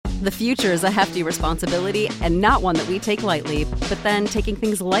The future is a hefty responsibility and not one that we take lightly, but then taking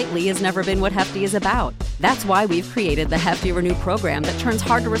things lightly has never been what Hefty is about. That's why we've created the Hefty Renew program that turns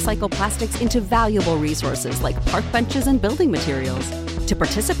hard-to-recycle plastics into valuable resources like park benches and building materials. To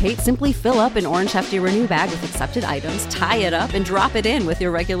participate, simply fill up an orange Hefty Renew bag with accepted items, tie it up, and drop it in with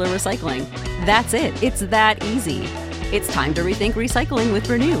your regular recycling. That's it. It's that easy. It's time to rethink recycling with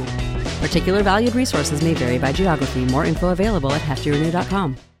Renew. Particular valued resources may vary by geography. More info available at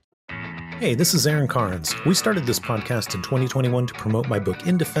heftyrenew.com. Hey, this is Aaron Carnes. We started this podcast in 2021 to promote my book,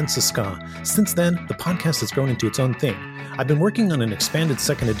 In Defense of Ska. Since then, the podcast has grown into its own thing. I've been working on an expanded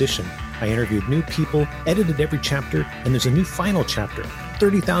second edition. I interviewed new people, edited every chapter, and there's a new final chapter,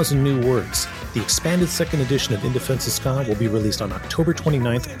 30,000 new words. The expanded second edition of In Defense of Ska will be released on October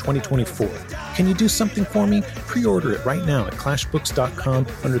 29th, 2024. Can you do something for me? Pre-order it right now at clashbooks.com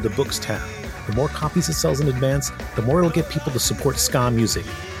under the Books tab. The more copies it sells in advance, the more it'll get people to support ska music.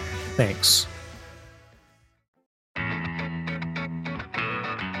 Thanks.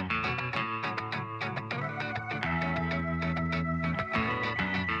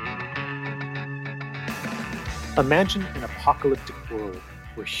 Imagine an apocalyptic world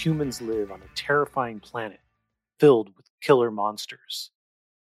where humans live on a terrifying planet filled with killer monsters.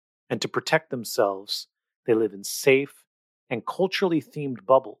 And to protect themselves, they live in safe and culturally themed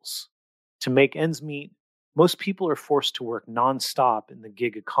bubbles. To make ends meet, most people are forced to work non-stop in the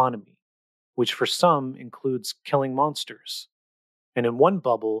gig economy, which for some includes killing monsters. And in one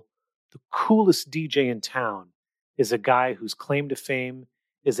bubble, the coolest DJ in town is a guy whose claim to fame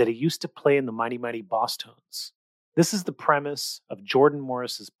is that he used to play in the Mighty Mighty Bosstones. This is the premise of Jordan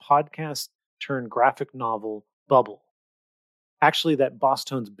Morris's podcast turned graphic novel, Bubble. Actually, that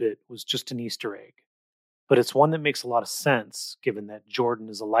Bosstones bit was just an Easter egg, but it's one that makes a lot of sense given that Jordan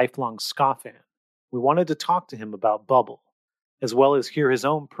is a lifelong ska fan. We wanted to talk to him about Bubble, as well as hear his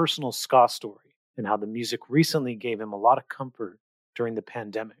own personal ska story and how the music recently gave him a lot of comfort during the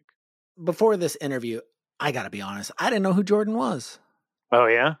pandemic. Before this interview, I gotta be honest, I didn't know who Jordan was. Oh,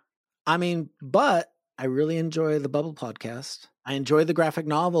 yeah? I mean, but I really enjoy the Bubble podcast. I enjoy the graphic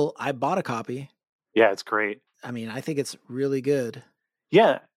novel. I bought a copy. Yeah, it's great. I mean, I think it's really good.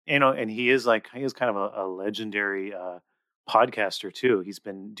 Yeah, and he is kind of a legendary podcaster too. He's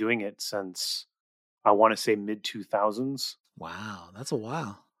been doing it since I want to say mid 2000s. Wow, that's a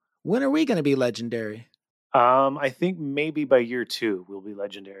while. When are we going to be legendary? I think maybe by year 2 we'll be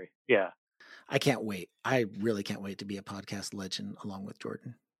legendary. Yeah. I can't wait. I really can't wait to be a podcast legend along with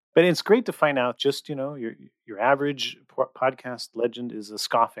Jordan. But it's great to find out just, your average podcast legend is a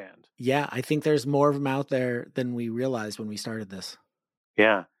ska fan. Yeah, I think there's more of them out there than we realized when we started this.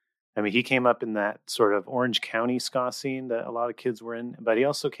 Yeah. I mean, he came up in that sort of Orange County ska scene that a lot of kids were in, but he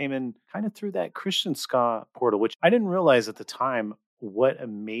also came in kind of through that Christian ska portal, which I didn't realize at the time what a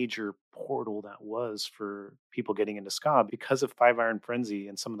major portal that was for people getting into ska. Because of Five Iron Frenzy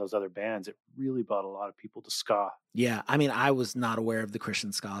and some of those other bands, it really brought a lot of people to ska. Yeah, I mean, I was not aware of the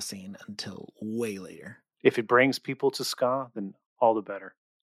Christian ska scene until way later. If it brings people to ska, then all the better.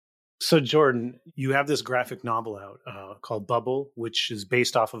 So, Jordan, you have this graphic novel out called Bubble, which is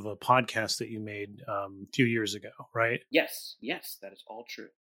based off of a podcast that you made a few years ago, right? Yes, that is all true.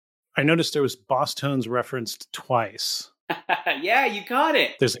 I noticed there was Bosstones referenced twice. Yeah, you got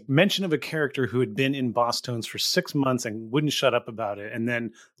it. There's a mention of a character who had been in Bosstones for 6 months and wouldn't shut up about it. And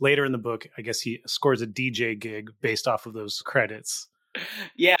then later in the book, I guess he scores a DJ gig based off of those credits.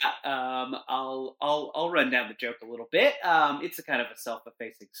 Yeah, I'll run down the joke a little bit. It's a kind of a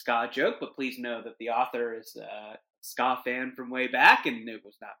self-effacing ska joke, but please know that the author is a ska fan from way back, and it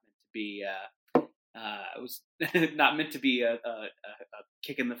was not meant to be. It was not meant to be a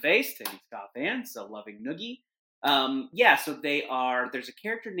kick in the face to any ska fans. A loving noogie. So there's a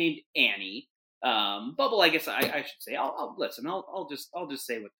character named Annie. Bubble, I guess I should say. I'll listen. I'll just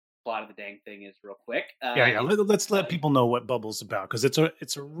say what the plot of the dang thing is real quick. Let's let people know what Bubble's about, because it's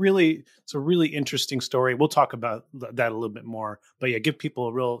a really interesting story. We'll talk about that a little bit more, but yeah, give people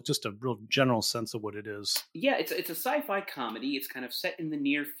a real general sense of what it is. Yeah, it's a sci-fi comedy. It's kind of set in the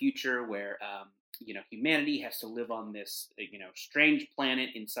near future where humanity has to live on this strange planet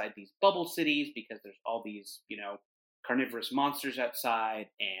inside these bubble cities because there's all these carnivorous monsters outside,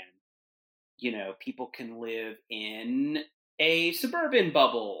 and people can live in a suburban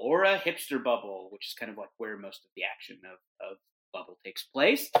bubble or a hipster bubble, which is kind of like where most of the action of Bubble takes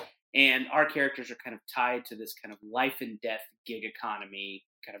place. And our characters are kind of tied to this kind of life and death gig economy,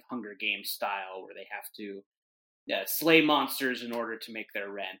 kind of Hunger Games style, where they have to slay monsters in order to make their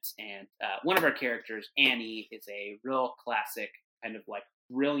rent. And one of our characters, Annie, is a real classic kind of like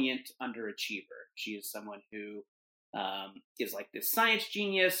brilliant underachiever. She is someone who is like this science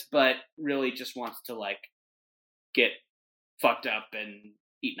genius, but really just wants to like get fucked up and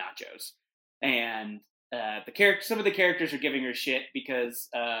eat nachos. And some of the characters are giving her shit because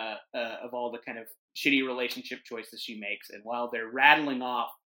of all the kind of shitty relationship choices she makes. And while they're rattling off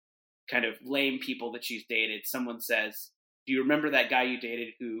kind of lame people that she's dated, someone says, "Do you remember that guy you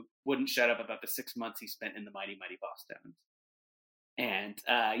dated who wouldn't shut up about the 6 months he spent in the Mighty Mighty Bosstones?" And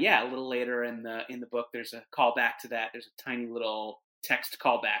a little later in the book, there's a callback to that. There's a tiny little text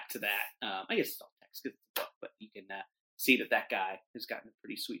callback to that. I guess it's all text because it's a book, but you can see that guy has gotten a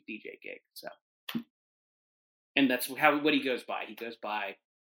pretty sweet DJ gig. So, and that's what he goes by. He goes by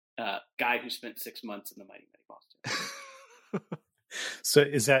guy who spent 6 months in the Mighty Mighty Bosstones. So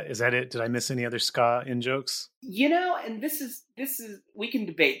is that it? Did I miss any other ska in jokes? And this is we can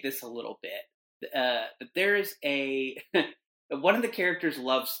debate this a little bit. But there is one of the characters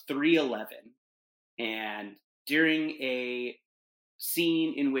loves 311, and during a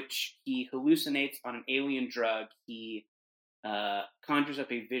scene in which he hallucinates on an alien drug, he conjures up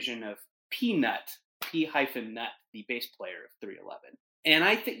a vision of P-Nut, P-Nut, the bass player of 311. And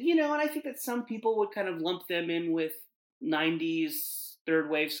I think that some people would kind of lump them in with 90s third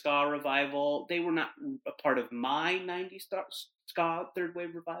wave ska revival. They were not a part of my 90s ska third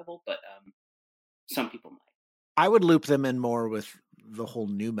wave revival, but some people might. I would loop them in more with the whole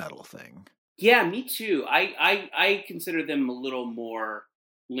nu metal thing. Yeah, me too. I consider them a little more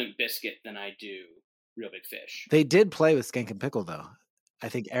Limp Bizkit than I do Real Big Fish. They did play with Skank and Pickle, though. I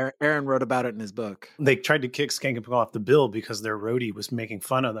think Aaron wrote about it in his book. They tried to kick Skank and Pickle off the bill because their roadie was making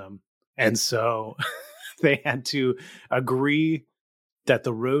fun of them. And so they had to agree that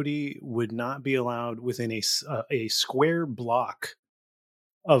the roadie would not be allowed within a square block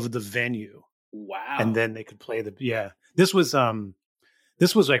of the venue. Wow. And then they could play this was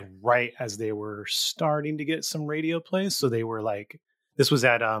like right as they were starting to get some radio plays. So they were like, this was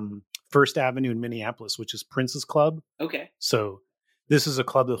at First Avenue in Minneapolis, which is Prince's Club. Okay. So this is a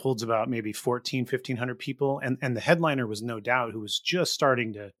club that holds about maybe 1,500 people. And the headliner was No Doubt, who was just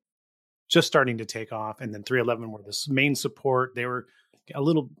starting to take off. And then 311 were the main support. They were a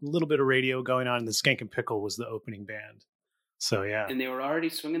little bit of radio going on. And the Skank and Pickle was the opening band. So, yeah. And they were already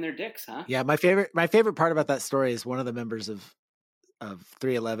swinging their dicks, huh? Yeah. My favorite part about that story is one of the members of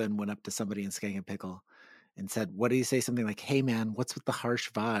 311 went up to somebody in Skank and Pickle and said, what did he say? Something like, "Hey man, what's with the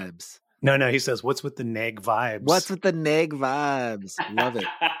harsh vibes?" No, he says, "What's with the neg vibes?" What's with the neg vibes? Love it.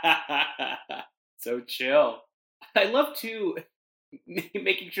 So chill. I love too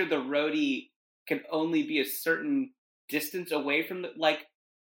making sure the roadie can only be a certain distance away from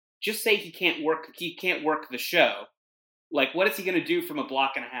just say he can't work the show. Like, what is he going to do from a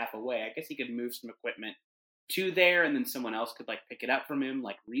block and a half away? I guess he could move some equipment to there, and then someone else could pick it up from him,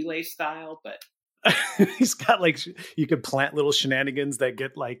 like relay style. But he's got you could plant little shenanigans that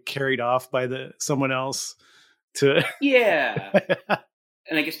get carried off by someone else to yeah.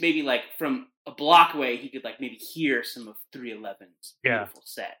 And I guess maybe from a block away he could maybe hear some of 311's beautiful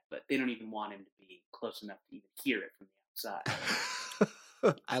set, but they don't even want him to be close enough to even hear it from the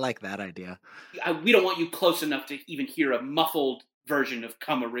outside. I like that idea. We don't want you close enough to even hear a muffled version of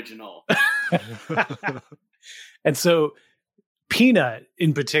Come Original. And so Peanut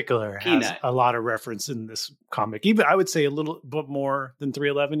in particular has a lot of reference in this comic. Even I would say a little bit more than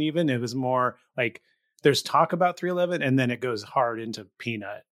 311 even. It was more there's talk about 311 and then it goes hard into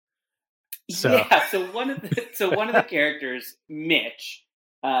Peanut. So. Yeah, so one of the characters, Mitch,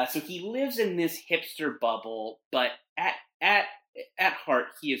 so he lives in this hipster bubble, but at heart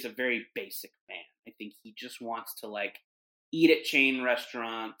he is a very basic man. I think he just wants to eat at chain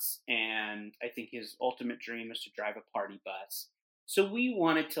restaurants, and I think his ultimate dream is to drive a party bus. So we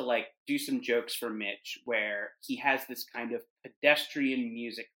wanted to do some jokes for Mitch where he has this kind of pedestrian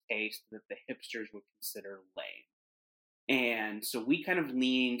music taste that the hipsters would consider lame. And so we kind of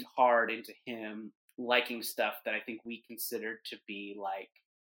leaned hard into him liking stuff that I think we considered to be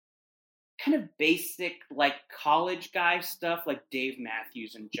kind of basic, college guy stuff, like Dave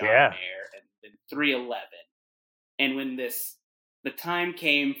Matthews and John Mayer and 311. And when the time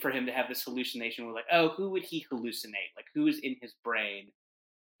came for him to have this hallucination, we're like, oh, who would he hallucinate? Who is in his brain?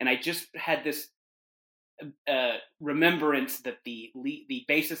 And I just had this remembrance that the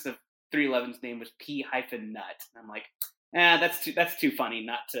basis of 311's name was P-Nut. And I'm like, that's too funny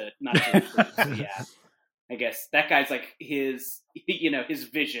not to include. So yeah, I guess that guy's his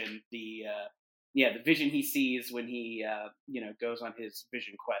vision, the vision he sees when he goes on his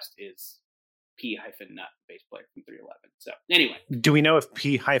vision quest is P-Nut, bass player from 311. So anyway, do we know if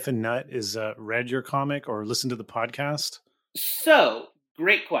P-Nut is read your comic or listened to the podcast? So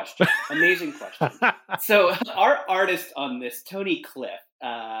Great question. Amazing question. So our artist on this, Tony Cliff,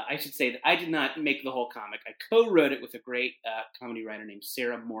 I should say that I did not make the whole comic. I co-wrote it with a great comedy writer named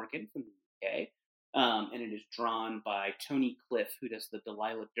Sarah Morgan from the UK. And it is drawn by Tony Cliff, who does the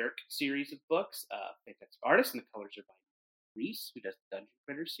Delilah Dirk series of books. Fantastic artist, and the colors are by Reese, who does the Dungeon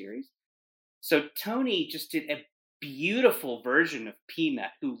Critters series. So Tony just did a beautiful version of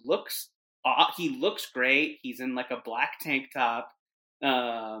Peanut, who looks great. He's in like a black tank top,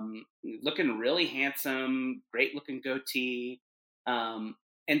 looking really handsome, great looking goatee.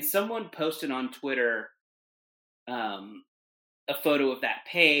 And someone posted on Twitter a photo of that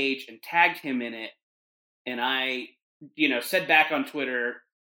page and tagged him in it. And I, said back on Twitter,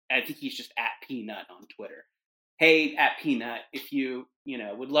 I think he's just at Peanut on Twitter. Hey, at Peanut, if you,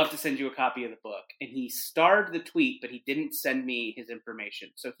 would love to send you a copy of the book. And he starred the tweet, but he didn't send me his information.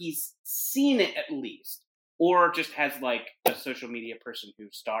 So he's seen it at least, or just has like a social media person who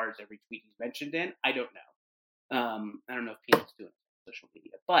stars every tweet he's mentioned in. I don't know. I don't know if Peanut's doing social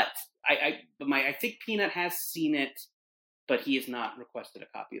media, but I think Peanut has seen it, but he has not requested a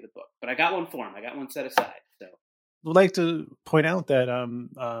copy of the book. But I got one for him. I got one set aside. So I'd like to point out that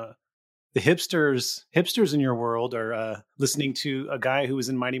the hipsters in your world are listening to a guy who was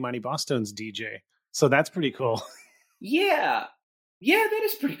in Mighty Mighty Boston's DJ. So that's pretty cool. Yeah, that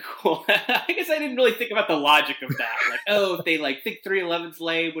is pretty cool. I guess I didn't really think about the logic of that. Like, oh, if they like think 311's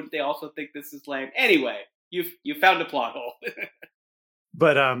lame, wouldn't they also think this is lame? Anyway, you found a plot hole.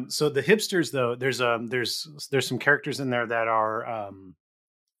 But so the hipsters, though, there's some characters in there that are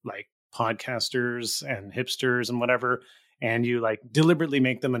like podcasters and hipsters and whatever, and you like deliberately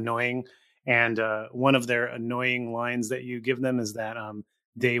make them annoying. And one of their annoying lines that you give them is that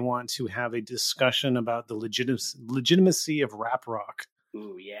they want to have a discussion about the legitimacy of rap rock.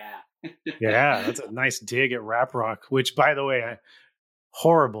 Ooh, yeah. Yeah, that's a nice dig at rap rock, which, by the way,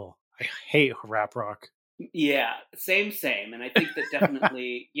 horrible. I hate rap rock. Yeah, same. And I think that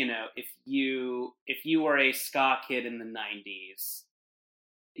definitely, if you were a ska kid in the 90s,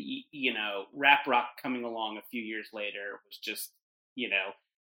 rap rock coming along a few years later was just,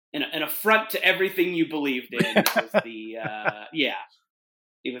 an affront to everything you believed in. It was the,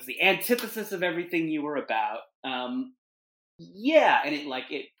 it was the antithesis of everything you were about. And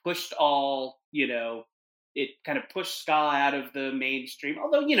it pushed all, it kind of pushed ska out of the mainstream.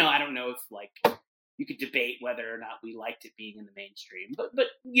 Although, I don't know if like, you could debate whether or not we liked it being in the mainstream, but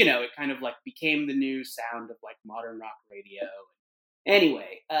it kind of like became the new sound of like modern rock radio.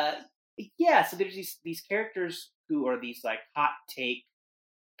 Anyway, so there's these characters who are these like hot take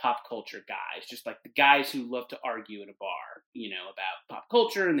pop culture guys, just like the guys who love to argue in a bar, about pop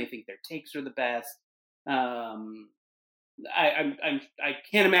culture, and they think their takes are the best. I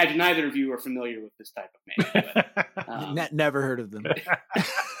can't imagine either of you are familiar with this type of man. But, never heard of them.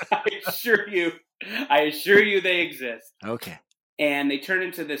 I assure you they exist. Okay. And they turn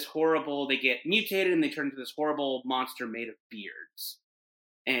into this horrible, they get mutated and they turn into this horrible monster made of beards.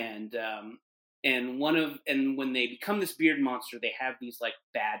 And when they become this beard monster, they have these like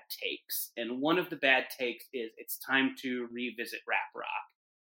bad takes. And one of the bad takes is it's time to revisit rap rock.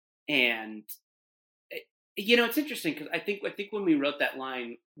 And it's interesting because I think when we wrote that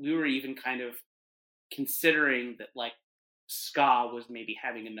line, we were even kind of considering that like ska was maybe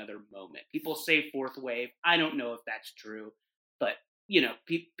having another moment. People say fourth wave. I don't know if that's true, but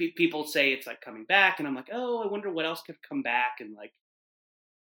people say it's like coming back, and I'm like, oh, I wonder what else could come back. And like,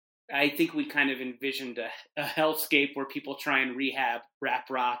 I think we kind of envisioned a hellscape where people try and rehab rap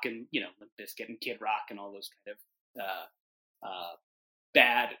rock and Limp Bizkit and Kid Rock and all those kind of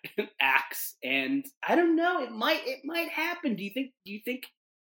bad acts. And I don't know, it might happen. Do you think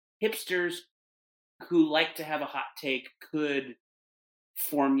hipsters who like to have a hot take could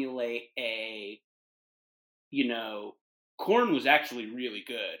formulate a, Korn was actually really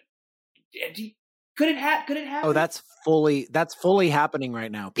good. Could it happen? Oh, that's fully happening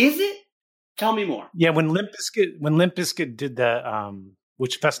right now. Is it? Tell me more. Yeah, when Limp Bizkit did that,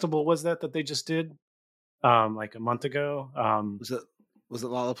 which festival was that they just did? Like a month ago. Was it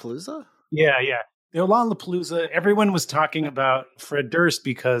Lollapalooza? Yeah. Lollapalooza. Everyone was talking about Fred Durst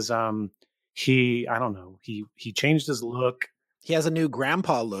because he changed his look. He has a new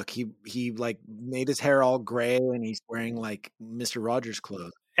grandpa look. He like made his hair all gray and he's wearing like Mr. Rogers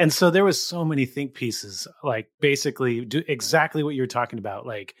clothes. And so there was so many think pieces, like basically do exactly what you're talking about,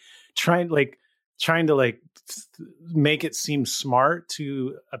 like trying to like make it seem smart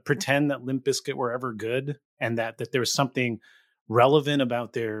to pretend that Limp Bizkit were ever good and that there was something relevant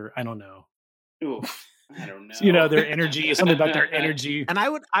about their, I don't know. Ooh, I don't know. Their energy, something about their energy. And I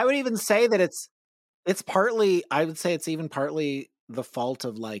would even say that it's partly, I would say it's even partly the fault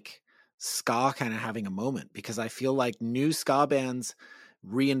of like ska kind of having a moment, because I feel like new ska bands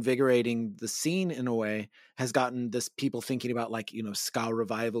reinvigorating the scene in a way has gotten this people thinking about like, you know, ska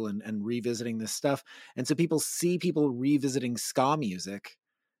revival and revisiting this stuff. And so people see people revisiting ska music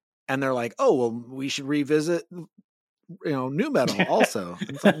and they're like, oh, well, we should revisit, you know, new metal also. And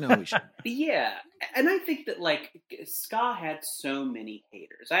it's like, no, we should. Yeah, and I think that like ska had so many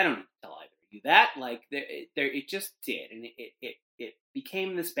haters. I don't need to tell either of you that. Like it just did, and it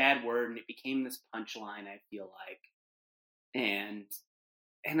became this bad word, and it became this punchline. I feel like, and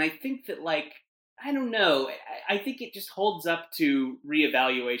I think that like I don't know. I think it just holds up to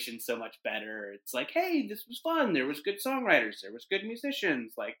reevaluation so much better. It's like, hey, this was fun. There was good songwriters. There was good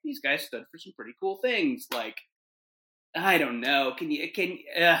musicians. Like these guys stood for some pretty cool things. Like. I don't know.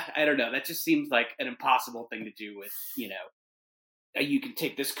 I don't know. That just seems like an impossible thing to do with, you know, you can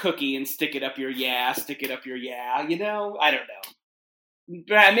take this cookie and stick it up your yeah, you know? I don't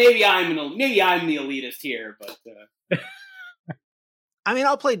know. Maybe I'm the elitist here, but I mean,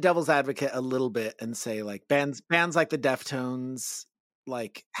 I'll play devil's advocate a little bit and say like bands like the Deftones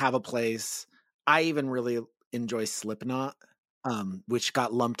like have a place. I even really enjoy Slipknot, which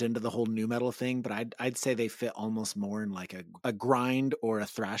got lumped into the whole new metal thing, but I'd say they fit almost more in like a grind or a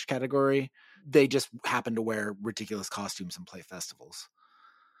thrash category. They just happen to wear ridiculous costumes and play festivals.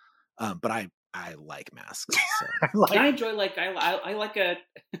 But I like Masks. So. I enjoy like I like a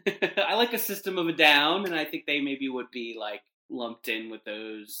I like a System of a Down, and I think they maybe would be like lumped in with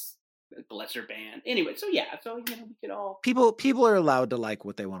those lesser band. Anyway, so yeah, so you know we could all people are allowed to like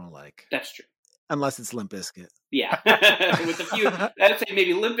what they want to like. That's true. Unless it's Limp Bizkit. Yeah. With a few, I'd say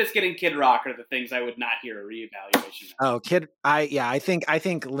maybe Limp Bizkit and Kid Rock are the things I would not hear a reevaluation of. Oh, I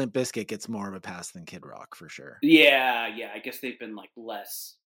think Limp Bizkit gets more of a pass than Kid Rock for sure. Yeah. I guess they've been like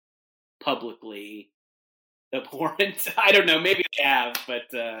less publicly abhorrent. I don't know, maybe they have,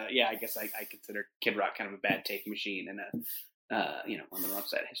 but yeah, I guess I consider Kid Rock kind of a bad take machine and a you know, on the wrong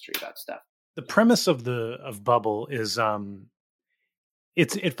side of history about stuff. The premise of Bubble is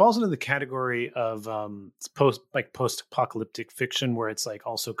it falls into the category of post-apocalyptic fiction, where it's like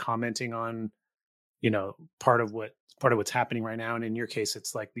also commenting on, you know, part of what's happening right now. And in your case,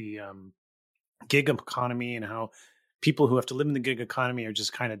 it's like the gig economy and how people who have to live in the gig economy are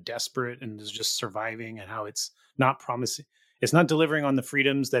just kind of desperate and is just surviving, and how it's not promising, it's not delivering on the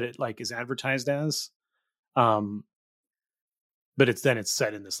freedoms that it like is advertised as. But it's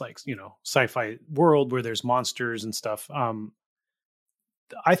set in this like, you know, sci-fi world where there's monsters and stuff.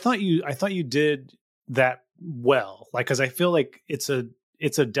 I thought you did that well, like, because I feel like it's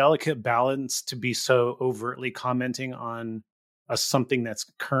a delicate balance to be so overtly commenting on something that's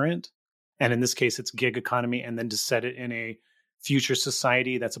current, and in this case, it's gig economy, and then to set it in a future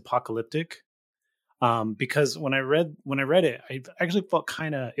society that's apocalyptic. Because when I read it, I actually felt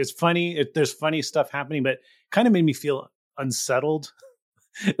kind of, it's funny. There's funny stuff happening, but kind of made me feel unsettled.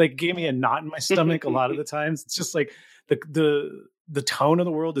 Like gave me a knot in my stomach a lot of the times. It's just like the tone of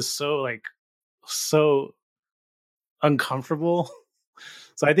the world is so uncomfortable.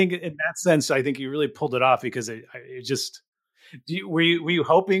 So I think in that sense, I think you really pulled it off, because it just, were you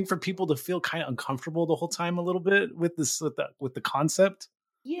hoping for people to feel kind of uncomfortable the whole time a little bit with this, with the concept?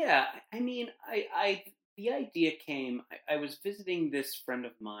 Yeah. I mean, the idea came, I was visiting this friend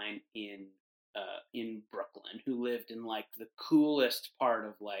of mine in Brooklyn, who lived in like the coolest part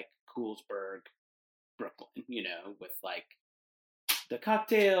of like Coolsburg, Brooklyn, you know, with like the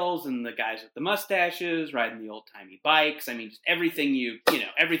cocktails and the guys with the mustaches riding the old timey bikes. I mean, just everything you think of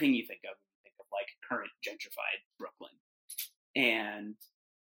when you think of like current gentrified Brooklyn. And,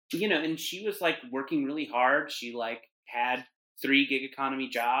 you know, and she was like working really hard. She like had 3 gig economy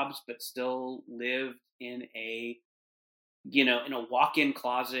jobs, but still lived in a walk-in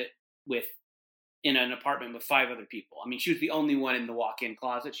closet in an apartment with 5 other people. I mean, she was the only one in the walk-in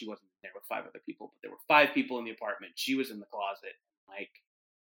closet. She wasn't there with 5 other people, but there were 5 people in the apartment. She was in the closet,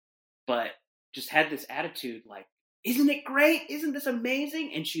 but just had this attitude like, isn't it great? Isn't this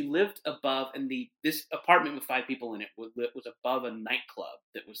amazing? And she lived above, and this apartment with 5 people in it was above a nightclub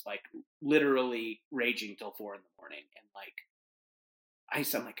that was like literally raging till 4 a.m. And like,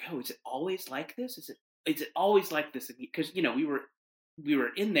 I'm like, oh, is it always like this? Is it always like this? Because, you know, we were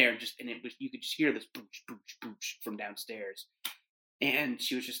in there and it was, you could just hear this booch, booch, booch from downstairs. And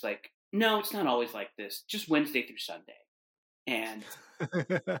she was just like, no, it's not always like this. Just Wednesday through Sunday. And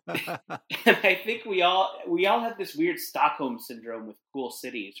and I think we all have this weird Stockholm syndrome with cool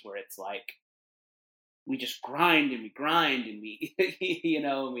cities, where it's like we just grind and we you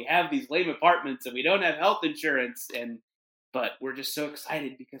know, and we have these lame apartments and we don't have health insurance, but we're just so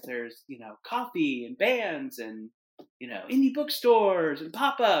excited because there's, you know, coffee and bands and indie bookstores and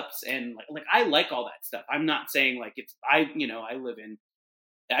pop-ups, and like I like all that stuff. I'm not saying like it's I live in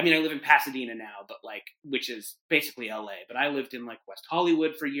Pasadena now, but like, which is basically LA, but I lived in like West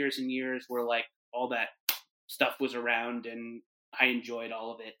Hollywood for years and years, where like all that stuff was around and I enjoyed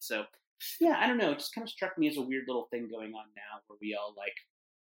all of it. So yeah, I don't know, it just kind of struck me as a weird little thing going on now, where we all like,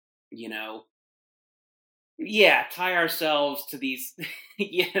 tie ourselves to these,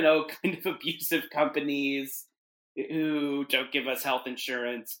 kind of abusive companies who don't give us health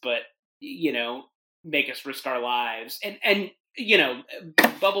insurance, but, make us risk our lives. And,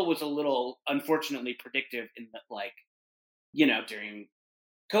 Bubble was a little, unfortunately, predictive in that, like, during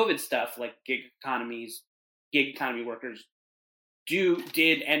COVID stuff, like gig economy workers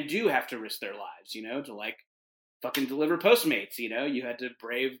did and do have to risk their lives, to like fucking deliver Postmates. You had to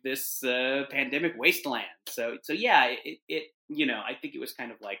brave this pandemic wasteland. So yeah, it I think it was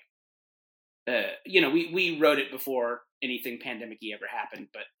kind of like, we wrote it before anything pandemic-y ever happened,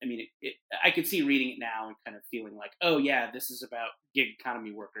 but I mean, I could see reading it now and kind of feeling like, oh yeah, this is about gig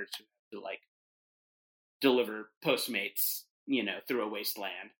economy workers who have to like deliver Postmates, through a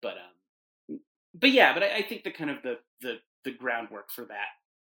wasteland. But I think the kind of the groundwork for that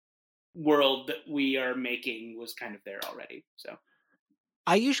world that we are making was kind of there already. So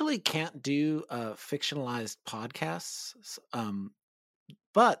I usually can't do fictionalized podcasts,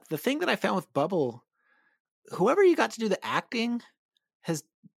 but the thing that I found with Bubble, whoever you got to do the acting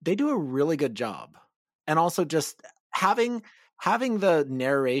they do a really good job. And also just having the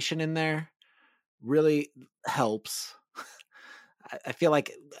narration in there really helps. I feel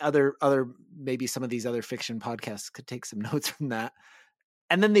like other maybe some of these other fiction podcasts could take some notes from that.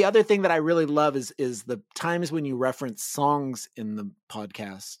 And then the other thing that I really love is the times when you reference songs in the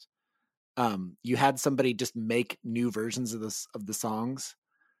podcast. You had somebody just make new versions of the songs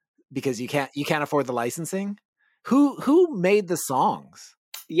because you can't afford the licensing. Who made the songs?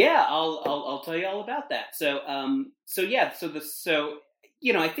 Yeah, I'll tell you all about that. So I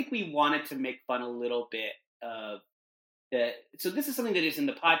think we wanted to make fun a little bit of that. So this is something that is in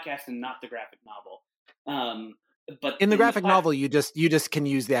the podcast and not the graphic novel. But in the graphic novel, you just can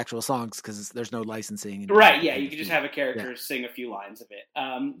use the actual songs because there's no licensing. Right? Yeah, you can just have a character sing a few lines of it.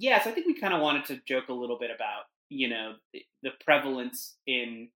 So I think we kind of wanted to joke a little bit about the prevalence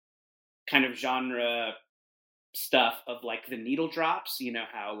in kind of genre stuff of like the needle drops.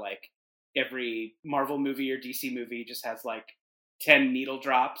 How like every Marvel movie or DC movie just has like 10 needle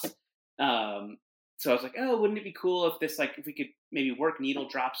drops. So I was like, oh, wouldn't it be cool if we could maybe work needle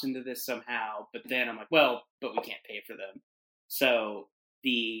drops into this somehow? But then I'm like, well, but we can't pay for them. So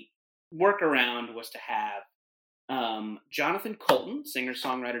the workaround was to have Jonathan Colton,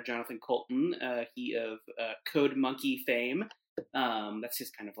 singer-songwriter Jonathan Colton, he of Code Monkey fame. That's his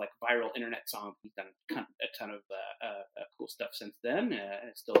kind of like viral internet song. He's done a ton of cool stuff since then.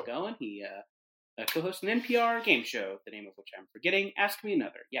 It's still going. He co-hosts an NPR game show, the name of which I'm forgetting. Ask Me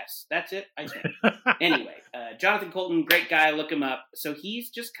Another. Yes, that's it, I think. Anyway, Jonathan Colton, great guy. Look him up. So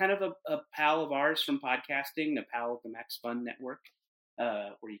he's just kind of a pal of ours from podcasting, a pal of the Max Fun Network,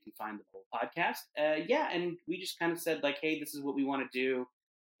 where you can find the whole podcast. And we just kind of said like, hey, this is what we want to do.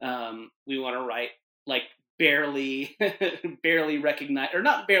 We want to write like barely recognized, or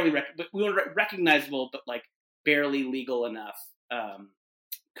not barely but we want to recognizable, but like barely legal enough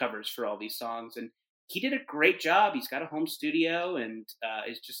covers for all these songs. And he did a great job. He's got a home studio and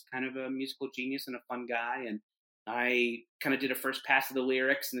is just kind of a musical genius and a fun guy. And I kind of did a first pass of the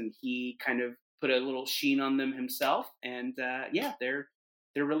lyrics, and then he kind of put a little sheen on them himself. And they're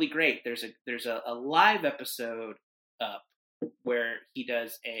really great. There's a live episode up where he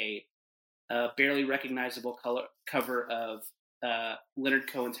does a barely recognizable cover of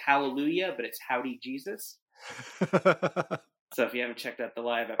Leonard Cohen's Hallelujah, but it's Howdy Jesus. So if you haven't checked out the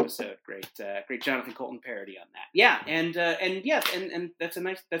live episode, great Jonathan Colton parody on that. Yeah, and that's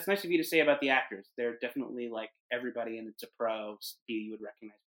nice of you to say about the actors. They're definitely like everybody, and it's a pro. You would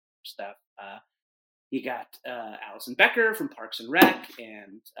recognize stuff. You got Alison Becker from Parks and Rec,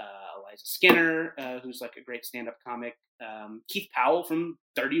 and Eliza Skinner, who's like a great stand-up comic. Keith Powell from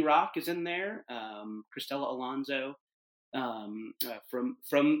 30 Rock is in there. Cristela Alonso. From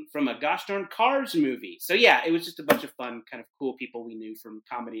a gosh darn Cars movie. So yeah, it was just a bunch of fun, kind of cool people we knew from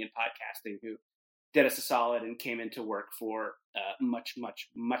comedy and podcasting who did us a solid and came into work for much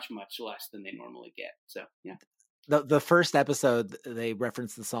less than they normally get. So yeah. The first episode, they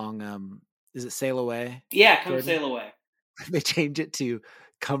referenced the song, is it Sail Away? Yeah, Come Jordan? Sail Away. They changed it to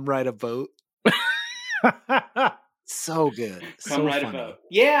Come Ride a Boat. So good. Come So write funny. a vote.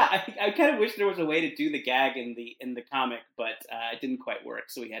 Yeah, I kind of wish there was a way to do the gag in the comic, but it didn't quite work,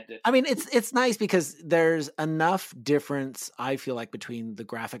 so we had to. I mean, it's nice because there's enough difference, I feel like, between the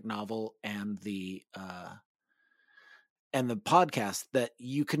graphic novel and the podcast that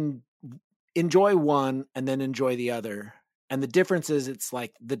you can enjoy one and then enjoy the other. And the difference is, it's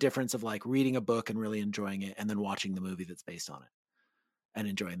like the difference of like reading a book and really enjoying it, and then watching the movie that's based on it and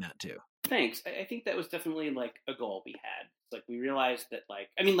enjoying that too. Thanks. I think that was definitely like a goal we had. Like we realized that, like,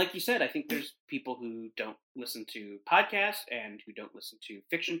 I mean, like you said, I think there's people who don't listen to podcasts and who don't listen to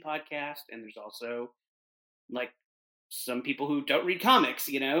fiction podcasts, and there's also like some people who don't read comics,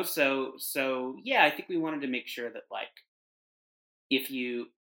 you know. So yeah, I think we wanted to make sure that like if you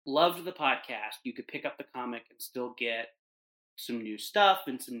loved the podcast, you could pick up the comic and still get some new stuff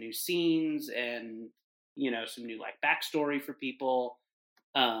and some new scenes and, you know, some new like backstory for people.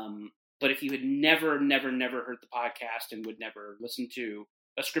 But if you had never heard the podcast and would never listen to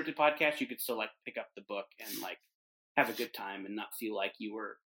a scripted podcast, you could still like pick up the book and like have a good time and not feel like you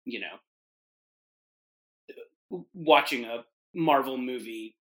were, you know, watching a Marvel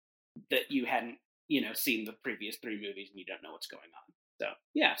movie that you hadn't, you know, seen the previous 3 movies and you don't know what's going on.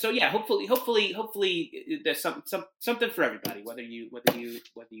 So yeah, hopefully there's something for everybody, whether you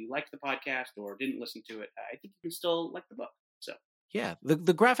liked the podcast or didn't listen to it. I think you can still like the book. So yeah,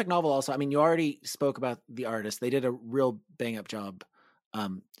 the graphic novel also. I mean, you already spoke about the artist; they did a real bang up job.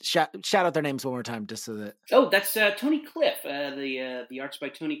 Shout out their names one more time, just so that. Oh, that's Tony Cliff. The art's by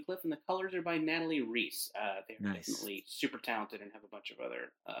Tony Cliff, and the colors are by Natalie Reese. They're nice. Definitely super talented and have a bunch of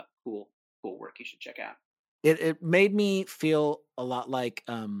other cool work you should check out. It made me feel a lot like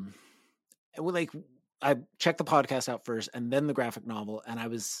I checked the podcast out first and then the graphic novel, and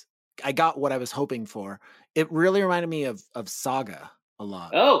I got what I was hoping for. It really reminded me of Saga a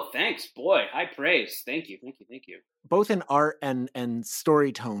lot. Oh, thanks, boy! High praise. Thank you. Both in art and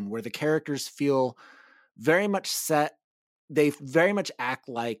story tone, where the characters feel very much set. They very much act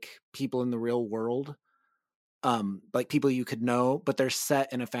like people in the real world, like people you could know, but they're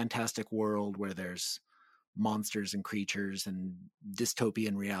set in a fantastic world where there's monsters and creatures and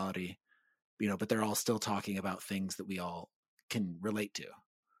dystopian reality, you know, but they're all still talking about things that we all can relate to.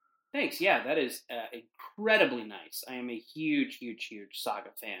 Thanks. Yeah, that is incredibly nice. I am a huge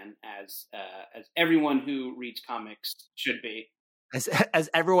Saga fan, as everyone who reads comics should be. As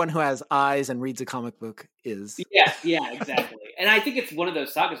everyone who has eyes and reads a comic book is. Yeah, exactly. And I think it's one of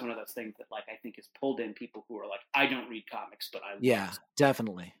those things that like I think has pulled in people who are like, I don't read comics, but I love it.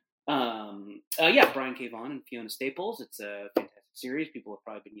 Definitely. Brian K. Vaughan and Fiona Staples. It's a fantastic series. People have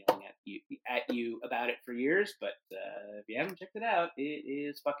probably been yelling at you about it for years, but if you haven't checked it out, it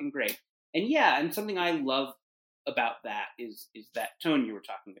is fucking great. And yeah, and something I love about that is that tone you were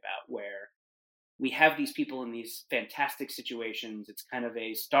talking about, where we have these people in these fantastic situations. It's kind of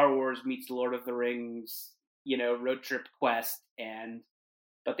a Star Wars meets Lord of the Rings, you know, road trip quest,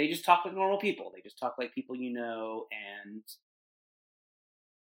 but they just talk like normal people. They just talk like people you know,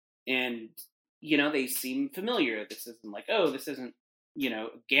 and you know, they seem familiar. This isn't, you know,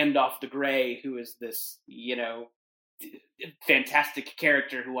 Gandalf the Grey, who is this, you know, fantastic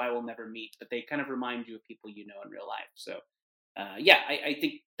character who I will never meet, but they kind of remind you of people you know in real life. So I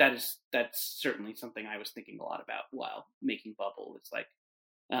think that's certainly something I was thinking a lot about while making Bubble. It's like,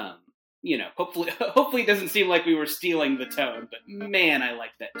 you know, hopefully it doesn't seem like we were stealing the tone, but man, I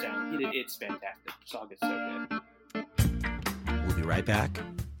like that tone. It's fantastic. Saga's so good. We'll be right back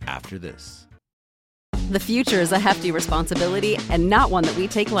after this. The future is a hefty responsibility and not one that we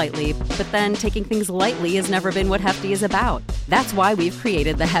take lightly. But then taking things lightly has never been what Hefty is about. That's why we've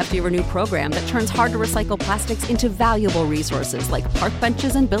created the Hefty Renew program that turns hard-to-recycle plastics into valuable resources like park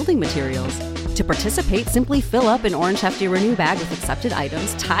benches and building materials. To participate, simply fill up an orange Hefty Renew bag with accepted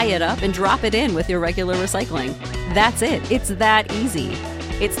items, tie it up, and drop it in with your regular recycling. That's it. It's that easy.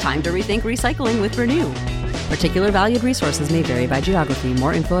 It's time to rethink recycling with Renew. Particular valued resources may vary by geography.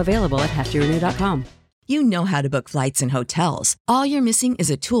 More info available at heftyrenew.com. You know how to book flights and hotels. All you're missing is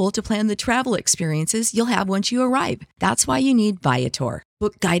a tool to plan the travel experiences you'll have once you arrive. That's why you need Viator.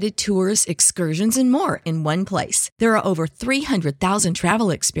 Book guided tours, excursions, and more in one place. There are over 300,000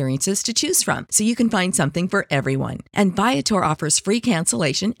 travel experiences to choose from, so you can find something for everyone. And Viator offers free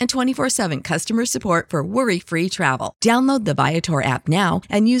cancellation and 24/7 customer support for worry-free travel. Download the Viator app now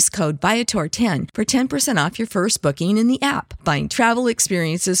and use code Viator10 for 10% off your first booking in the app. Find travel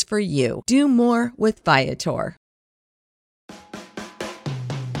experiences for you. Do more with Viator.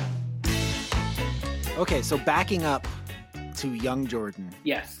 Okay, so backing up to young Jordan.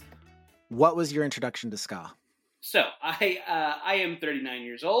 Yes. What was your introduction to ska? So I am 39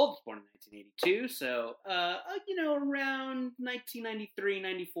 years old, born in 1982. So around 1993,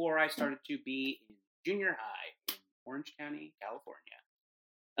 94, I started to be in junior high in Orange County, California.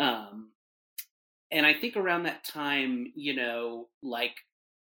 And I think around that time, like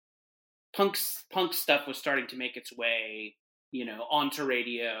punk stuff was starting to make its way, onto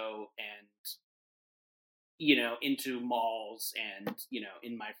radio and into malls and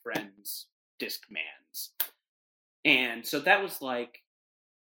in my friends' Discmans. And so that was like,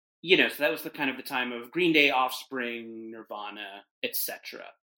 so that was the kind of the time of Green Day, Offspring, Nirvana, etc.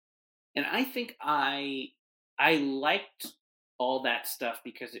 And I think I liked all that stuff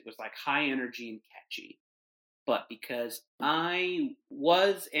because it was like high energy and catchy. But because I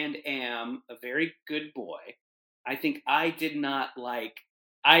was and am a very good boy, I think I did not like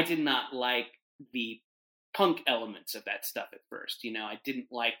the punk elements of that stuff at first. I didn't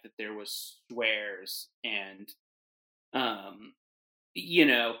like that there was swears and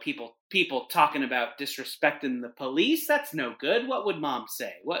people talking about disrespecting the police. That's no good. What would mom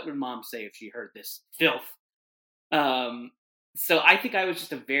say? What would mom say if she heard this filth? So I think I was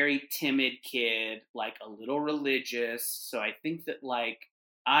just a very timid kid, like a little religious. So I think that like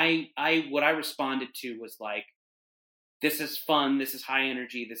what I responded to was like, this is fun, this is high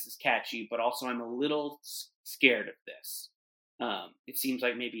energy, this is catchy, but also I'm a little scared of this. It seems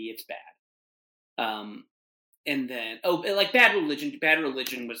like maybe it's bad. And then, like Bad Religion. Bad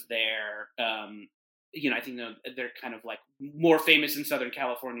Religion was there. I think they're kind of like more famous in Southern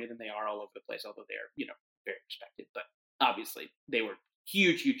California than they are all over the place, although they are, very respected. But obviously, they were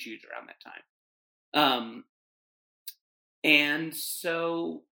huge around that time. And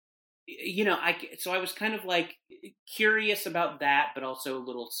so, I was kind of like curious about that, but also a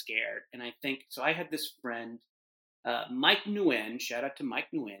little scared. And I think so. I had this friend. Mike Nguyen, shout out to Mike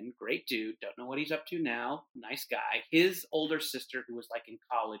Nguyen, great dude, don't know what he's up to now, nice guy. His older sister, who was like in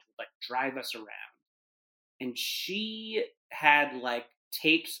college, would like drive us around. And she had like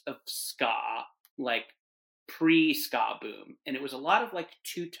tapes of ska, like pre-ska boom. And it was a lot of like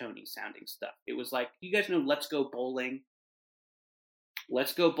two-tony sounding stuff. It was like, you guys know Let's Go Bowling?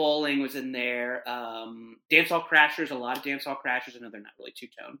 Let's Go Bowling was in there. Dancehall Crashers, a lot of Dancehall Crashers. I know they're not really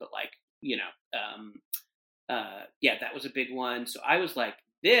two-tone, but like, that was a big one. So I was like,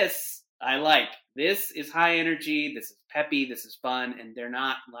 this I like. This is high energy. This is peppy. This is fun. And they're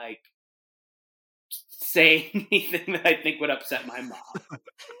not like saying anything that I think would upset my mom.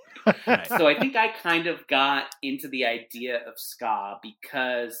 Right. So I think I kind of got into the idea of ska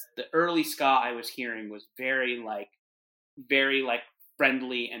because the early ska I was hearing was very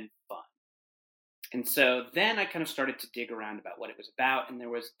friendly and fun. And so then I kind of started to dig around about what it was about. And there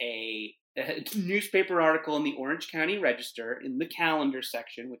was a newspaper article in the Orange County Register in the calendar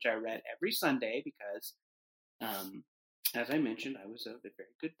section, which I read every Sunday because, as I mentioned, I was a very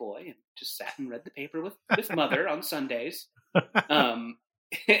good boy and just sat and read the paper with mother on Sundays.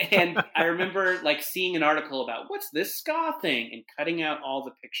 And I remember like seeing an article about what's this ska thing and cutting out all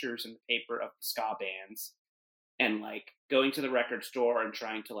the pictures in the paper of the ska bands and like going to the record store and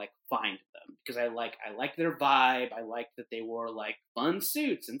trying to like find them because I liked their vibe. I liked that they wore like fun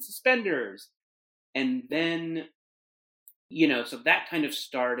suits and suspenders. And then, so that kind of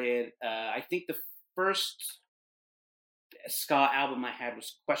started, I think the first ska album I had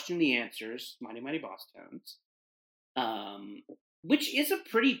was Question the Answers, Mighty Mighty Boss Tones, which is a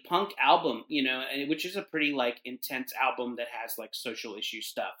pretty punk album, and which is a pretty like intense album that has like social issue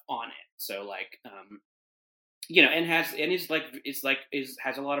stuff on it. So like, and has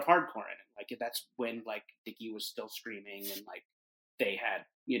a lot of hardcore in it. Like that's when like Dickie was still screaming and like they had,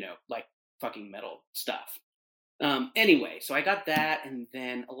 like fucking metal stuff. Anyway, so I got that and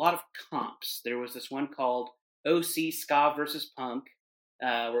then a lot of comps. There was this one called OC Ska versus Punk,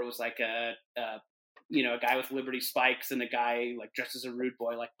 where it was like a guy with Liberty Spikes and a guy like dressed as a rude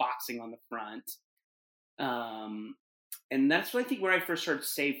boy, like boxing on the front. And that's I think where I first heard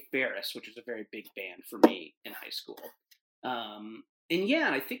Save Ferris, which was a very big band for me in high school. And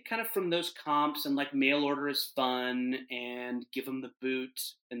yeah, I think kind of from those comps and like Mail Order is Fun and Give 'Em the Boot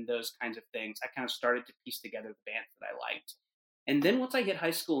and those kinds of things, I kind of started to piece together the bands that I liked. And then once I hit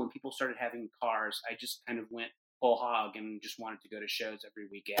high school and people started having cars, I just kind of went whole hog and just wanted to go to shows every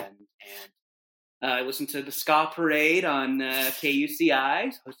weekend. And I listened to the Ska Parade on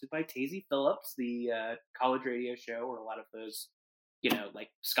KUCI, hosted by Tazy Phillips, the college radio show where a lot of those,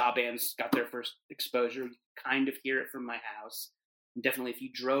 like ska bands got their first exposure. You kind of hear it from my house. And definitely, if you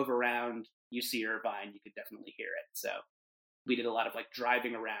drove around UC Irvine, you could definitely hear it. So we did a lot of like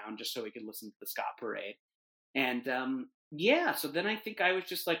driving around just so we could listen to the Ska Parade. And Yeah, so then I think I was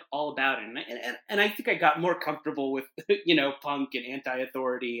just like all about it, and I think I got more comfortable with punk and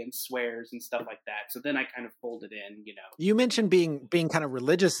anti-authority and swears and stuff like that. So then I kind of folded in. You mentioned being kind of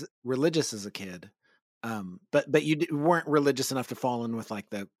religious as a kid, but you weren't religious enough to fall in with like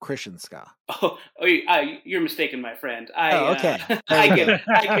the Christian ska. You're mistaken, my friend. Okay.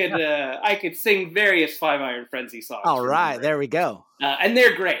 I could sing various Five Iron Frenzy songs. All right, there we go. And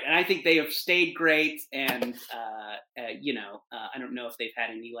they're great, and I think they have stayed great. And I don't know if they've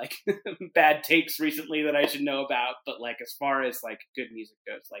had any like bad takes recently that I should know about, but like as far as like good music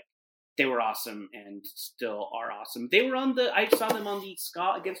goes, like they were awesome and still are awesome. I saw them on the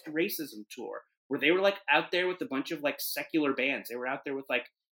Ska Against Racism tour, where they were like out there with a bunch of like secular bands. They were out there with like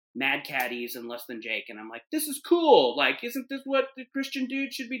Mad Caddies and Less Than Jake, and I'm like, this is cool. Like, isn't this what the Christian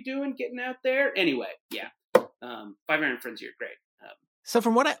dude should be doing, getting out there? Anyway, yeah. Five Iron Frenzy are great. So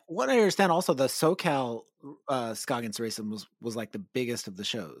from what I understand, also the SoCal Ska Against Racism was like the biggest of the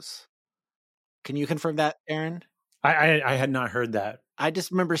shows. Can you confirm that, Aaron? I had not heard that. I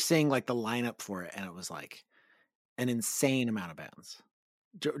just remember seeing like the lineup for it, and it was like an insane amount of bands.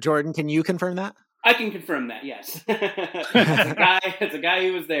 Jordan, can you confirm that? I can confirm that, yes. It's a guy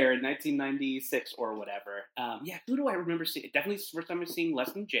who was there in 1996 or whatever. Who do I remember seeing? Definitely the first time I was seeing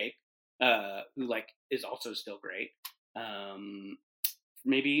Less Than Jake, who like is also still great.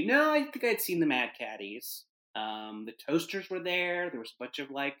 I think I'd seen the Mad Caddies. The Toasters were there. There was a bunch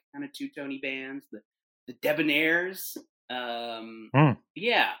of like kind of two-tony bands. The Debonaires.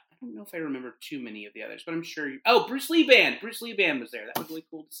 Yeah, I don't know if I remember too many of the others, but I'm sure. Bruce Lee Band. Bruce Lee Band was there. That was really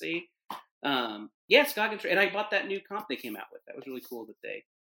cool to see. Scott and I bought that new comp they came out with. That was really cool that they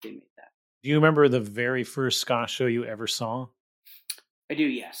made that. Do you remember the very first ska show you ever saw? I do,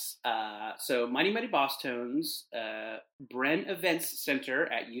 yes. So Mighty Mighty Boss Tones, Bren Events Center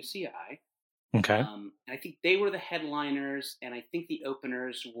at UCI. Okay. And I think they were the headliners, and I think the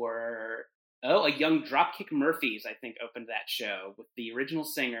openers were a young Dropkick Murphys, I think, opened that show with the original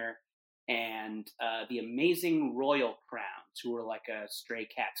singer and the amazing Royal Crowns, who were like a Stray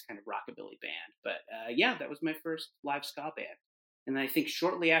Cats kind of rockabilly band. But that was my first live ska band. And I think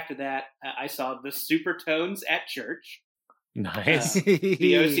shortly after that, I saw the Supertones at church. Nice.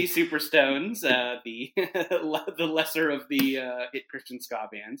 The OC Superstones, the lesser of the hit Christian ska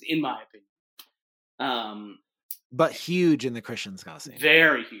bands, in my opinion. But huge in the Christian ska scene.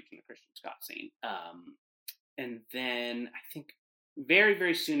 Very huge in the Christian ska scene. And then I think very,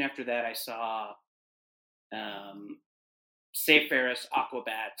 very soon after that, I saw Save Ferris,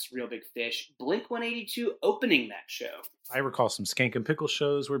 Aquabats, Real Big Fish, Blink 182 opening that show. I recall some Skank and Pickle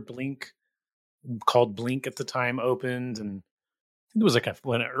shows where called Blink at the time opened, and I think it was like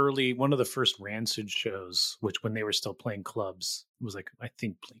one of the first Rancid shows, which when they were still playing clubs, it was like, I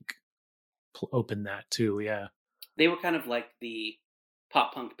think Blink opened that too. Yeah, they were kind of like the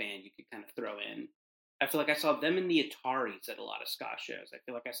pop punk band you could kind of throw in. I feel like I saw them in the Ataris at a lot of ska shows. I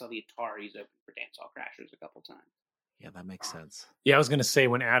feel like I saw the Ataris open for Dance Hall Crashers a couple times. Yeah, that makes sense. Yeah, I was going to say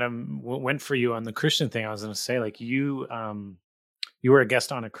when Adam went for you on the Christian thing, I was going to say like you were a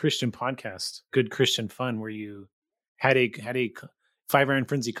guest on a Christian podcast, Good Christian Fun, where you had a Five Iron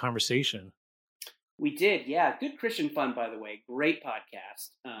Frenzy conversation. We did, yeah. Good Christian Fun, by the way, great podcast.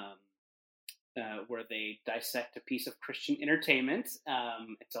 Where they dissect a piece of Christian entertainment.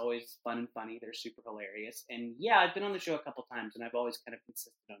 It's always fun and funny. They're super hilarious. And yeah, I've been on the show a couple times, and I've always kind of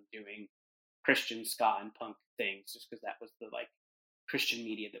insisted on doing Christian ska and punk things, just because that was the like Christian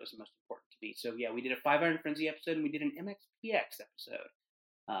media that was most important to me. So yeah, we did a Five Iron Frenzy episode, and we did an MXPX episode.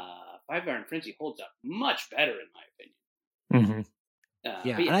 Five Iron Frenzy holds up much better, in my opinion.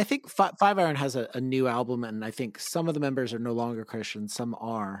 Mm-hmm. And I think Five Iron has a new album, and I think some of the members are no longer Christian, some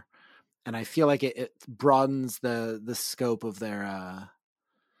are. And I feel like it broadens the scope of their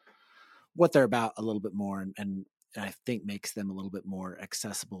what they're about a little bit more, and I think makes them a little bit more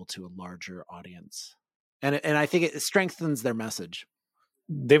accessible to a larger audience. And I think it strengthens their message.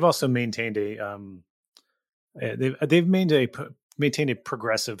 They've also maintained they've maintained a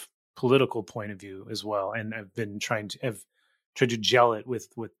progressive political point of view as well, and have been trying to gel it with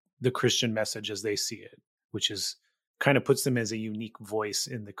the Christian message as they see it, which is kind of puts them as a unique voice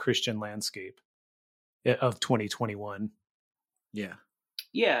in the Christian landscape of 2021. Yeah.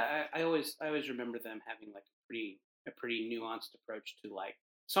 I always remember them having like a pretty nuanced approach to like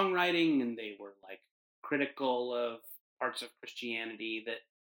songwriting, and they were like critical of parts of Christianity that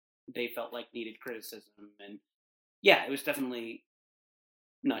they felt like needed criticism. And yeah, it was definitely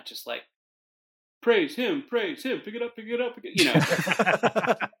not just like praise him, pick it up, you know.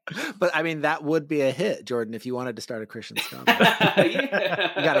 But I mean, that would be a hit, Jordan, if you wanted to start a Christian ska band.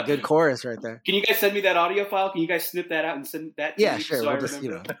 Yeah. You got a good chorus right there. Can you guys send me that audio file? Can you guys snip that out and send that to Yeah, me sure. so We'll I just,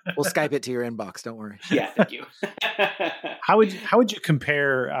 remember? we'll Skype it to your inbox. Don't worry. Yeah, thank you. How would you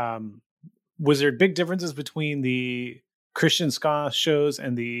compare? Was there big differences between the Christian ska shows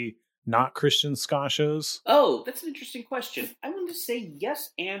and the not Christian ska shows? Oh, that's an interesting question. I want to say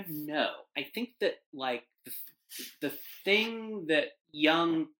yes and no. I think that like the thing that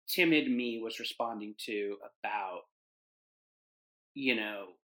young, timid me was responding to about, you know,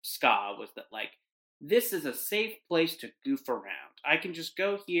 ska was that like, this is a safe place to goof around. I can just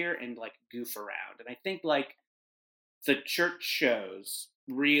go here and like goof around. And I think like the church shows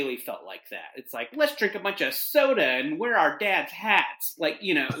really felt like that. It's like, let's drink a bunch of soda and wear our dad's hats. Like,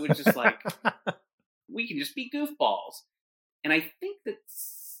 you know, it was just like, we can just be goofballs. And I think that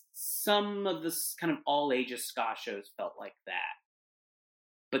some of this kind of all ages ska shows felt like that.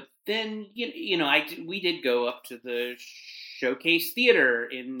 But then, you know, we did go up to the Showcase Theater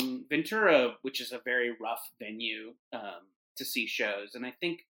in Ventura, which is a very rough venue to see shows. And I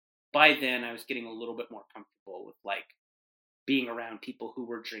think by then I was getting a little bit more comfortable with like being around people who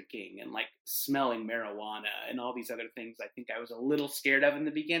were drinking and like smelling marijuana and all these other things I think I was a little scared of in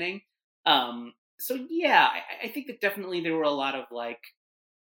the beginning. So yeah, I think that definitely there were a lot of like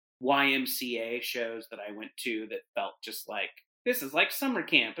YMCA shows that I went to that felt just like, this is like summer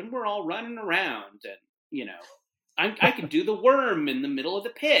camp and we're all running around and, you know, I can do the worm in the middle of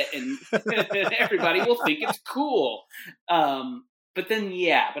the pit and everybody will think it's cool. But then,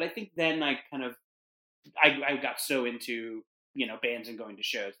 yeah, but I think then I kind of, I got so into, you know, bands and going to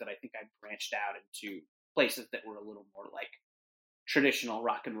shows that I think I branched out into places that were a little more like traditional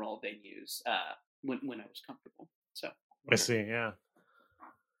rock and roll venues when I was comfortable. So I see, yeah.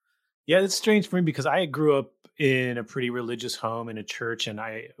 Yeah, it's strange for me because I grew up in a pretty religious home in a church. And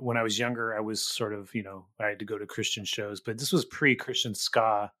when I was younger, I was sort of, you know, I had to go to Christian shows, but this was pre-Christian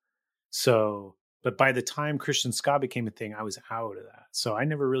ska. So, but by the time Christian ska became a thing, I was out of that. So I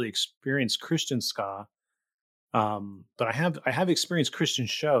never really experienced Christian ska. But I have experienced Christian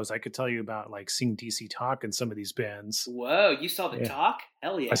shows. I could tell you about like seeing DC Talk and some of these bands. Whoa, you saw the Talk?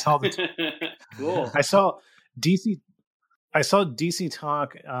 Hell yeah. I saw cool. I saw DC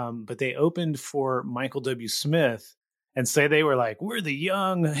Talk, but they opened for Michael W. Smith and say they were like, we're the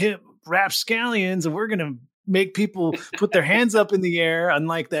young hip rapscallions and we're going to make people put their hands up in the air.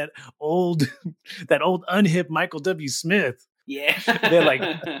 Unlike that old unhip Michael W. Smith. Yeah. They had like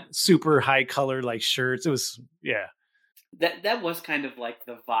super high color, like shirts. It was, yeah. That was kind of like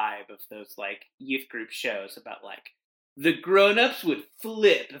the vibe of those like youth group shows about like, the grown-ups would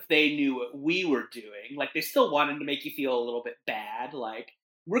flip if they knew what we were doing. Like, they still wanted to make you feel a little bit bad. Like,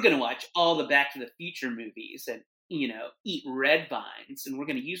 we're going to watch all the Back to the Future movies and, you know, eat red vines, and we're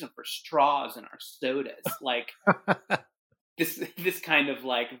going to use them for straws in our sodas. Like, this kind of,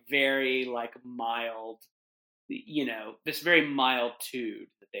 like, very, like, mild, you know, this very mild tude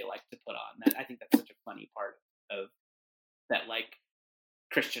that they like to put on. That I think that's such a funny part of that, like,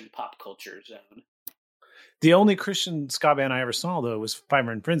 Christian pop culture zone. The only Christian ska band I ever saw, though, was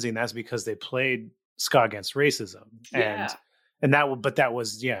Fiver and Frenzy, and that's because they played ska against racism. Yeah. And that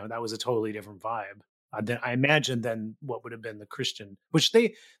was a totally different vibe. Then I imagine than what would have been the Christian, which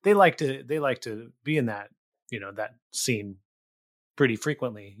they like to be in that, you know, that scene pretty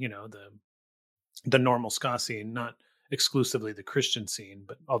frequently. You know, the normal ska scene, not exclusively the Christian scene,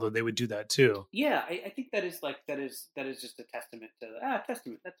 but although they would do that too. Yeah, I think that is just a testament to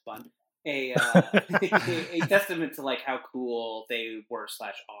testament. That's fun. A testament to like how cool they were /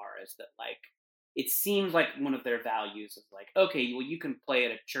 are, is that like it seems like one of their values is like, okay, well, you can play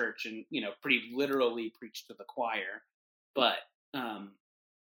at a church and, you know, pretty literally preach to the choir, but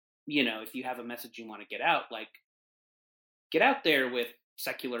you know, if you have a message you want to get out, like get out there with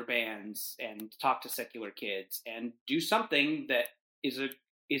secular bands and talk to secular kids and do something that is an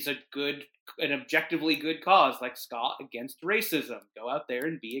objectively good cause, like ska against racism. Go out there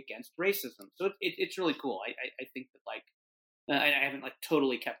and be against racism. So it's really cool. I think that like I haven't like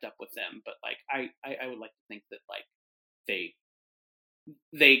totally kept up with them, but like I would like to think that like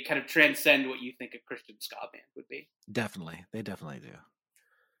they kind of transcend what you think a Christian ska band would be. Definitely, they definitely do.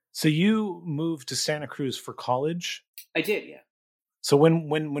 So you moved to Santa Cruz for college? I did, yeah. So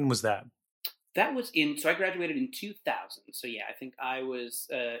when was that? That was so I graduated in 2000. So yeah, I think I was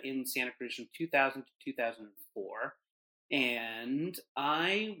in Santa Cruz from 2000 to 2004. And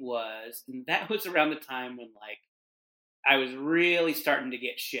that was around the time when like I was really starting to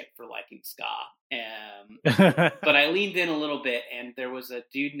get shit for liking ska. But I leaned in a little bit, and there was a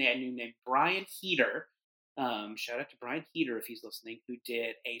dude named Brian Heater. Shout out to Brian Heater if he's listening, who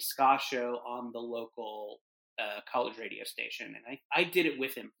did a ska show on the local college radio station, and I did it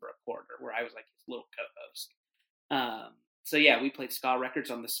with him for a quarter, where I was like his little co-host. So yeah, we played ska records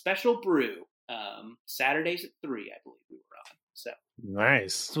on the Special Brew Saturdays at 3, I believe we were on. So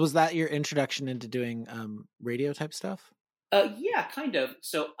nice. So was that your introduction into doing radio type stuff? Yeah, kind of.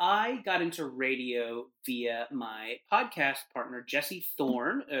 So I got into radio via my podcast partner, Jesse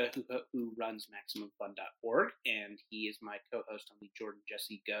Thorne, who runs MaximumFun.org, and he is my co-host on the Jordan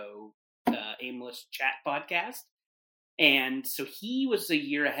Jesse Go Aimless Chat podcast. And so he was a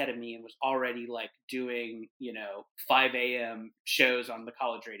year ahead of me and was already like doing, 5 a.m. shows on the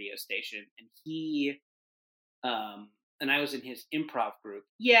college radio station. And he, and I was in his improv group.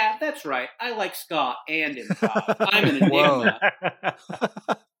 Yeah, that's right. I like ska and improv. I'm an enigma.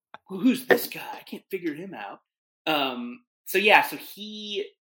 Who's this guy? I can't figure him out. So because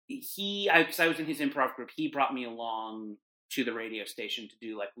I was in his improv group, he brought me along to the radio station to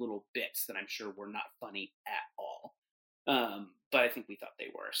do like little bits that I'm sure were not funny at all. But I think we thought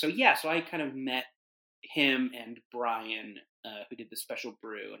they were. So I kind of met him and Brian, who did the Special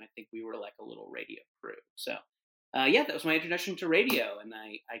Brew, and I think we were like a little radio crew. So that was my introduction to radio, and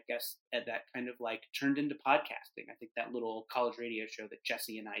I guess that kind of like turned into podcasting. I think that little college radio show that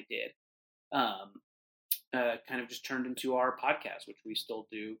Jesse and I did kind of just turned into our podcast, which we still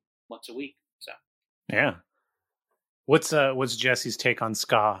do once a week. So yeah. What's Jesse's take on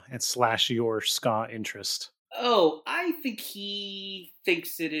ska and / your ska interest? Oh, I think he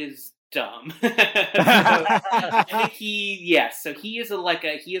thinks it is dumb. I think he is like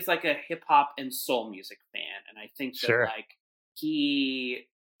a hip hop and soul music fan, and I think that like he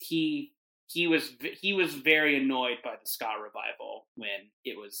was very annoyed by the ska revival when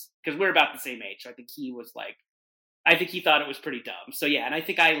it was, because we're about the same age. So I think he thought it was pretty dumb. So yeah, and I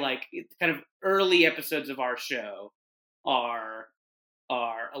think I like kind of early episodes of our show are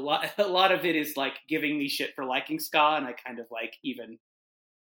a lot of it is like giving me shit for liking ska, and I kind of like even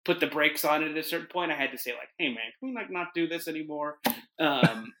put the brakes on it at a certain point. I had to say like, hey man, can we like not do this anymore?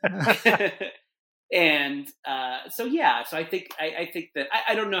 And so I think that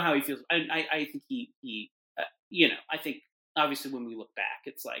I don't know how he feels. I think he I think obviously when we look back,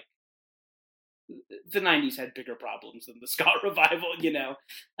 it's like the 90s had bigger problems than the ska revival,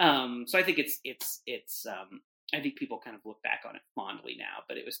 so I think it's I think people kind of look back on it fondly now,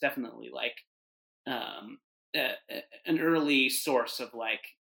 but it was definitely like an early source of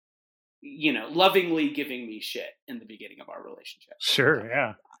like, lovingly giving me shit in the beginning of our relationship. Sure,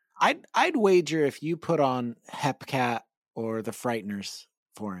 yeah. I'd wager if you put on Hepcat or the Frighteners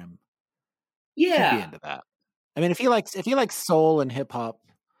for him, he'd be into that. I mean, if he likes soul and hip hop,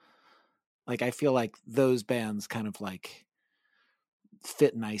 like I feel like those bands kind of like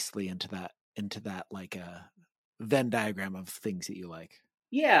fit nicely into that like a Venn diagram of things that you like.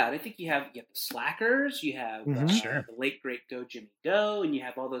 Yeah, and I think you have the Slackers, you have the late great Go Jimmy Go, and you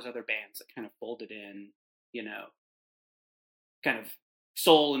have all those other bands that kind of folded in, kind of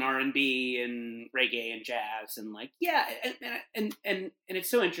soul and R&B and reggae and jazz, and like and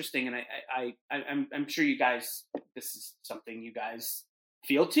it's so interesting, and I'm sure you guys, this is something you guys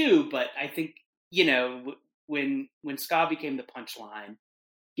feel too, but I think when ska became the punchline,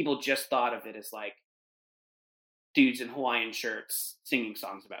 people just thought of it as like dudes in Hawaiian shirts singing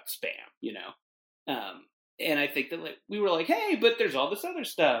songs about spam, and I think that like we were like, hey, but there's all this other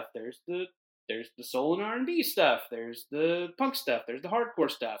stuff. There's the soul and R&B stuff. There's the punk stuff. There's the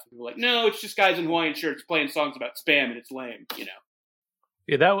hardcore stuff. And we were like, no, it's just guys in Hawaiian shirts playing songs about spam, and it's lame,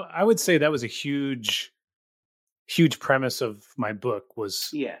 Yeah, that I would say that was a huge premise of my book,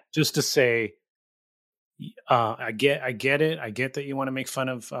 was just to say, I get it. I get that you want to make fun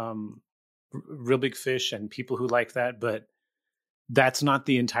of Real Big Fish and people who like that, but that's not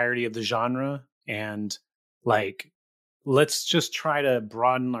the entirety of the genre. And like, let's just try to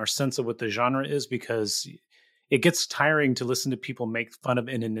broaden our sense of what the genre is, because it gets tiring to listen to people make fun of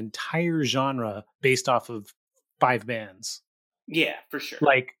an entire genre based off of 5 bands. Yeah, for sure.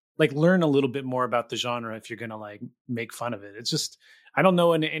 Like learn a little bit more about the genre if you're going to like make fun of it. It's just, I don't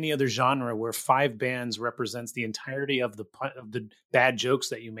know in any other genre where 5 bands represents the entirety of the bad jokes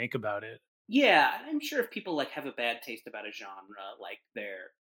that you make about it. Yeah, I'm sure if people like have a bad taste about a genre, like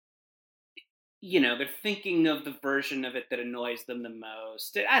they're thinking of the version of it that annoys them the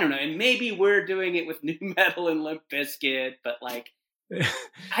most. I don't know, and maybe we're doing it with nu metal and Limp Bizkit, but like,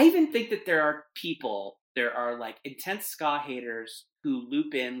 I even think that there are like intense ska haters who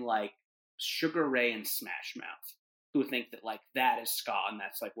loop in like Sugar Ray and Smash Mouth. who think that like that is ska and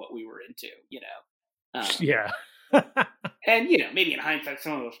that's like what we were into, Yeah. And maybe in hindsight,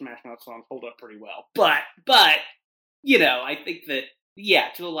 some of those Smash Mouth songs hold up pretty well. But I think that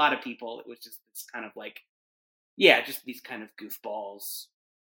to a lot of people, it was just this kind of like, just these kind of goofballs,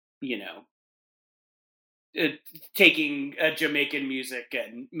 taking Jamaican music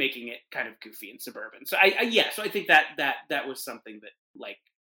and making it kind of goofy and suburban. So so I think that was something that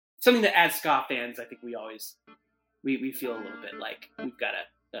as ska fans, I think we always we feel a little bit like we've got a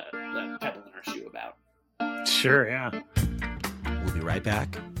pebble in our shoe about. Sure, yeah. We'll be right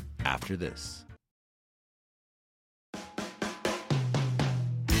back after this.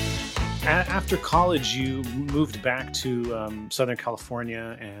 After college, you moved back to Southern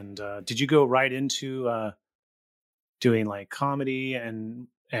California, and did you go right into doing like comedy and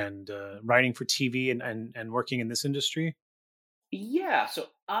writing for TV and working in this industry? Yeah, so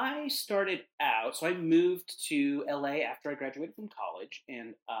I started out. So I moved to LA after I graduated from college,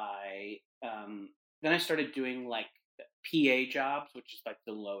 and I then I started doing like PA jobs, which is like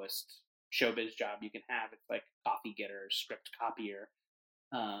the lowest showbiz job you can have. It's like coffee getter, script copier.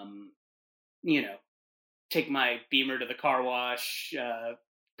 Take my Beamer to the car wash,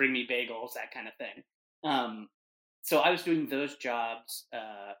 bring me bagels, that kind of thing. So I was doing those jobs,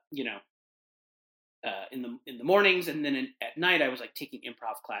 in the mornings, and then at night I was like taking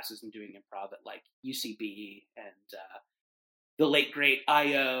improv classes and doing improv at like UCB and the late great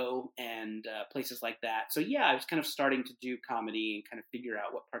IO and places like that. So I was kind of starting to do comedy and kind of figure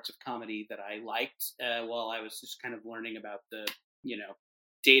out what parts of comedy that I liked while I was just kind of learning about the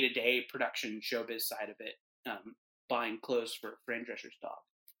day-to-day production showbiz side of it, buying clothes for Fran Drescher's dog.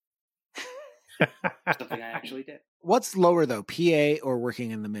 Something I actually did. What's lower though, PA or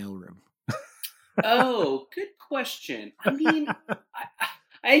working in the mailroom? Oh, good question. I mean,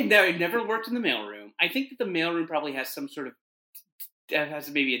 I never worked in the mailroom. I think that the mailroom probably has some sort of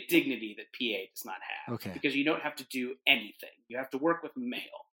has maybe a dignity that PA does not have. Okay. Because you don't have to do anything. You have to work with mail.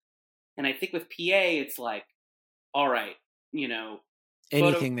 And I think with PA, it's like, all right,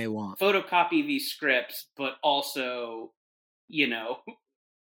 anything they want. Photocopy these scripts, but also,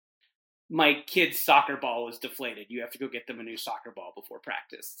 my kid's soccer ball is deflated. You have to go get them a new soccer ball before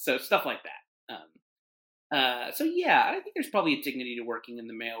practice. So stuff like that. I think there's probably a dignity to working in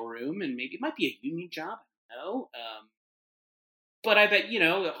the mailroom, and maybe it might be a union job. I don't know. But I bet,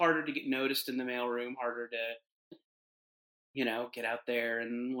 harder to get noticed in the mailroom, harder to, get out there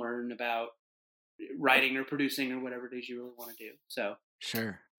and learn about writing or producing or whatever it is you really want to do. So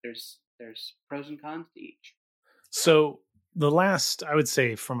sure, there's pros and cons to each. So the last, I would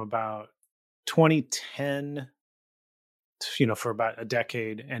say, from about 2010, for about a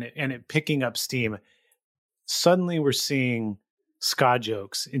decade, and it picking up steam. Suddenly, we're seeing ska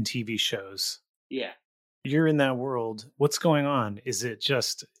jokes in TV shows. Yeah, you're in that world. What's going on? Is it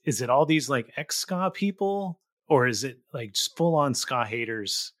all these like ex-ska people, or is it like just full-on ska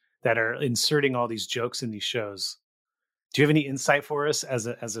haters that are inserting all these jokes in these shows? Do you have any insight for us as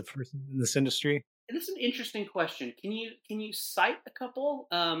a person in this industry? That's an interesting question. Can you cite a couple?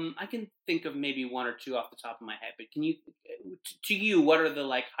 I can think of maybe one or two off the top of my head, but can you, to you, what are the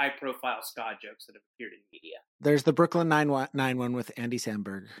like high profile ska jokes that have appeared in media? There's the Brooklyn Nine-Nine one with Andy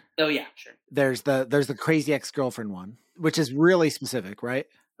Samberg. Oh yeah, sure. There's the Crazy Ex-Girlfriend one, which is really specific, right?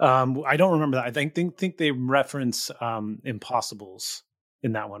 I don't remember that. I think they reference Impossibles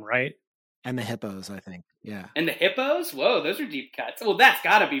in that one, right? And the Hippos, I think. Yeah. And the Hippos? Whoa, those are deep cuts. Well, that's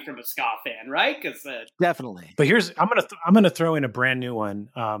got to be from a ska fan, right? Because definitely. But I'm gonna throw in a brand new one.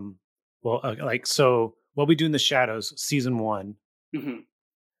 So What We Do in the Shadows, season 1. Mm-hmm.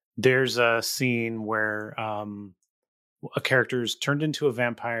 There's a scene where a character is turned into a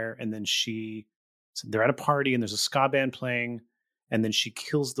vampire, and then they're at a party, and there's a ska band playing, and then she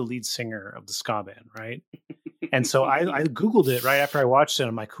kills the lead singer of the ska band, right? And so I Googled it right after I watched it.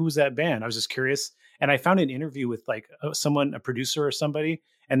 I'm like, who's that band? I was just curious. And I found an interview with like a producer or somebody.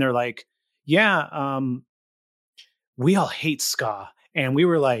 And they're like, yeah, we all hate ska. And we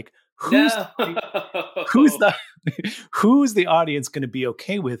were like, who's the audience going to be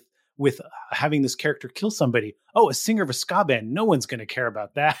okay with having this character kill somebody? Oh, a singer of a ska band. No one's going to care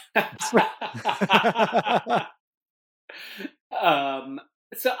about that.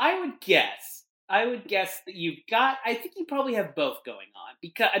 So I would guess that I think you probably have both going on,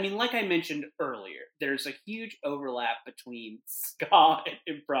 because I mean, like I mentioned earlier, there's a huge overlap between ska and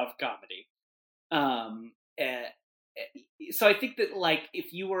improv comedy. So I think that like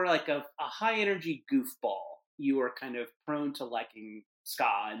if you were like a high energy goofball, you were kind of prone to liking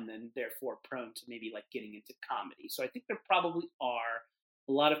ska, and then therefore prone to maybe like getting into comedy. So I think there probably are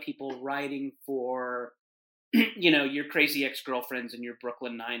a lot of people writing for your crazy ex-girlfriends and your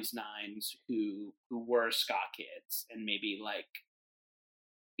Brooklyn Nines who were ska kids and maybe like,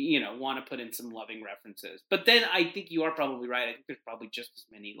 want to put in some loving references. But then I think you are probably right. I think there's probably just as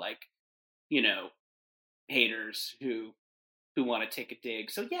many like, haters who want to take a dig.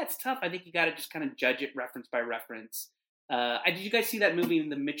 So yeah, it's tough. I think you got to just kind of judge it reference by reference. Did you guys see that movie,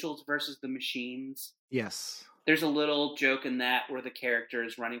 The Mitchells versus the Machines? Yes. There's a little joke in that where the character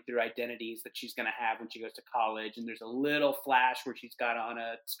is running through identities that she's going to have when she goes to college, and there's a little flash where she's got on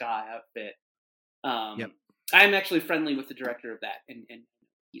a ska outfit. Yep. I'm actually friendly with the director of that, and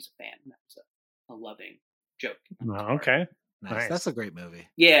he's a fan. That's a loving joke. Oh, okay. Nice. That's a great movie.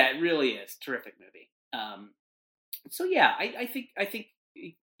 Yeah, it really is. Terrific movie. So yeah, I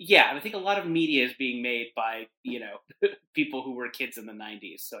think a lot of media is being made by, people who were kids in the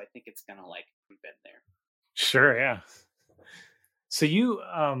 90s. So I think it's going to like we've been there. Sure. Yeah. So you,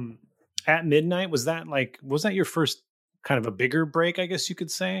 At Midnight, was that your first kind of a bigger break, I guess you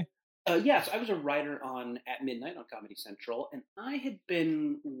could say? Yes, I was a writer on At Midnight on Comedy Central, and I had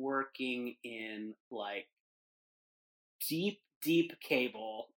been working in like deep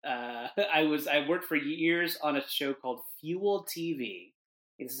cable. I worked for years on a show called Fuel TV.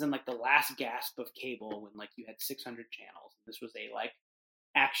 This is in like the last gasp of cable when like you had 600 channels. This was a like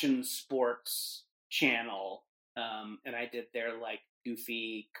action sports channel, and I did their like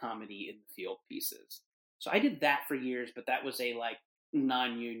goofy comedy in the field pieces. So I did that for years, but that was a like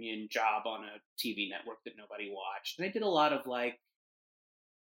non-union job on a TV network that nobody watched. And I did a lot of like,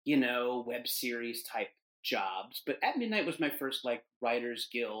 web series type jobs. But At Midnight was my first like Writers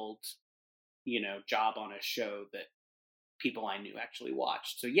Guild, job on a show that people I knew actually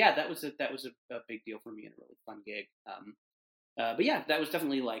watched. So yeah, that was a big deal for me and a really fun gig. But yeah, that was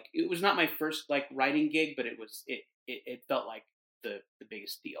definitely like, it was not my first like writing gig, but it felt like the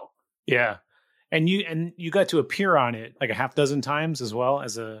biggest deal. Yeah. And you got to appear on it like a half dozen times as well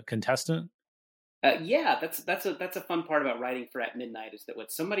as a contestant. Yeah, that's a fun part about writing for At Midnight is that when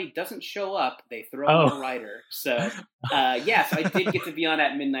somebody doesn't show up, they throw in a writer. So so I did get to be on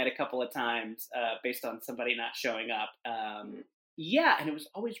At Midnight a couple of times based on somebody not showing up. Yeah, and it was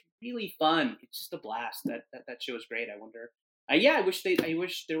always really fun. It's just a blast. That show was great. I wonder. I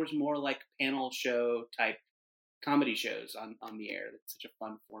wish there was more like panel show type comedy shows on the air. It's such a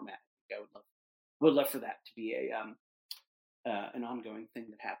fun format. I would love for that to be an ongoing thing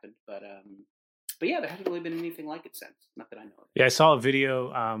that happened. But yeah, there hasn't really been anything like it since. Not that I know of. Yeah, I saw a video.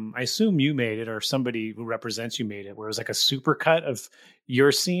 I assume you made it, or somebody who represents you made it, where it was like a super cut of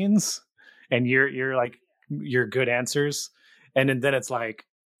your scenes and your like your good answers, and then it's like,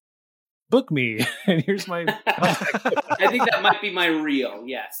 book me, and here's my. I think that might be my reel.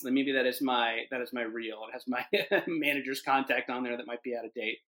 Yes, maybe that is my reel. It has my manager's contact on there that might be out of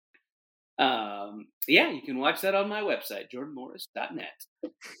date. Yeah, you can watch that on my website, jordanmorris.net.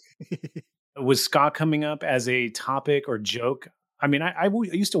 Was ska coming up as a topic or joke? I mean, I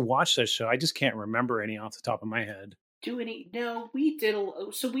used to watch that show. I just can't remember any off the top of my head. No, we did.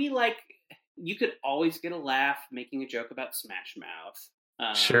 So we like, you could always get a laugh making a joke about Smash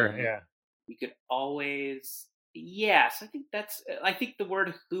Mouth. Sure, yeah. You could always, yes. I think the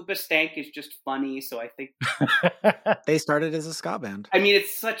word hoobastank is just funny. So I think they started as a ska band. I mean,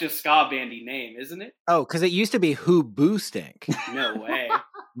 it's such a ska bandy name, isn't it? Oh, because it used to be Who Boo Stink. No way.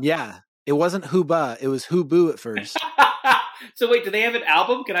 Yeah. It wasn't Hooba, it was Who Boo at first. So wait, do they have an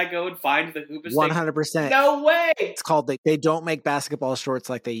album? Can I go and find the Hooba? 100%. No way! It's called They Don't Make Basketball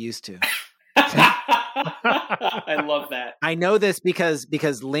Shorts Like They Used to. I love that. I know this because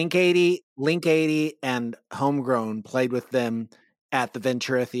Link 80 and Homegrown played with them at the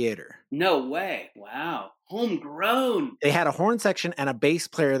Ventura Theater. No way. Wow. Homegrown. They had a horn section and a bass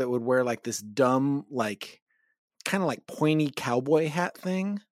player that would wear like this dumb, like kind of like pointy cowboy hat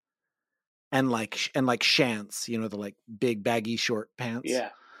thing. And like shants, the like big baggy short pants.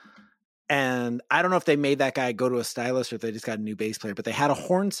 Yeah. And I don't know if they made that guy go to a stylist or if they just got a new bass player, but they had a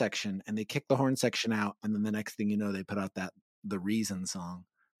horn section and they kicked the horn section out. And then the next thing you know, they put out the Reason song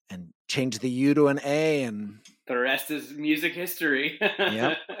and changed the U to an A, and the rest is music history.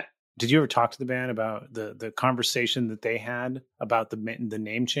 Yep. Did you ever talk to the band about the conversation that they had about the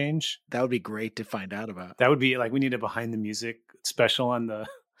name change? That would be great to find out about. That would be like, we need a behind the music special on the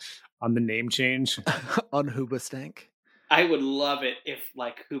name change. On Hoobastank. I would love it if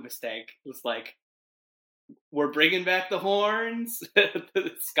like Hoobastank was like, we're bringing back the horns.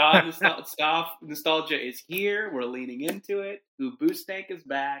 The ska nostalgia is here. We're leaning into it. Hoobastank is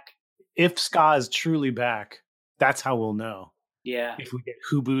back. If ska is truly back, that's how we'll know. Yeah. If we get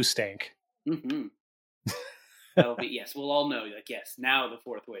Hoobastank. Mm-hmm. That'll be, yes, we'll all know, like, yes, now the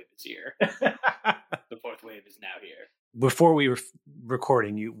fourth wave is here. The fourth wave is now here. Before we were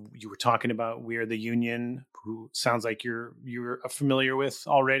recording, you were talking about We Are the Union, who sounds like you're familiar with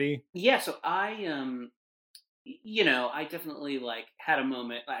already. Yeah, so I I definitely like had a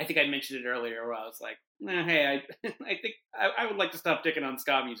moment. I think I mentioned it earlier where I was like, hey, I think I would like to stop picking on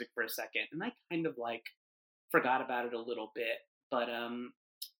ska music for a second, and I kind of like forgot about it a little bit. But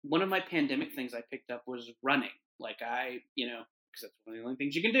one of my pandemic things I picked up was running. Like because that's one of the only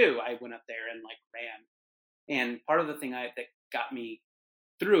things you can do. I went up there and like ran, and part of the thing that got me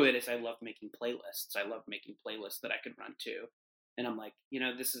through it is I love making playlists. I love making playlists that I could run to, and I'm like,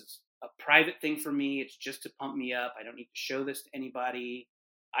 this is a private thing for me. It's just to pump me up. I don't need to show this to anybody.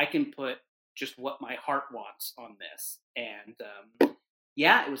 I can put just what my heart wants on this, and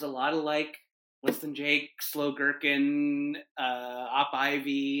yeah, it was a lot of like Less Than Jake, Slow Gherkin, Op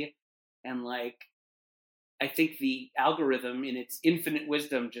Ivy, and like I think the algorithm in its infinite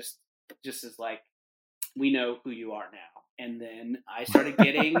wisdom just is like, we know who you are now. And then I started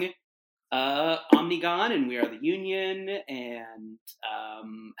getting Omnigon and We Are the Union and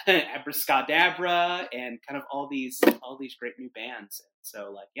Abracadabra and kind of all these great new bands.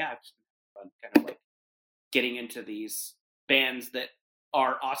 So like, yeah, I've just been fun kind of like getting into these bands that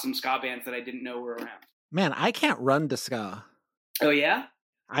are awesome ska bands that I didn't know were around. Man, I can't run to ska. Oh yeah?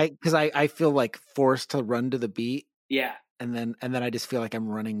 Because I feel like forced to run to the beat. Yeah. And then I just feel like I'm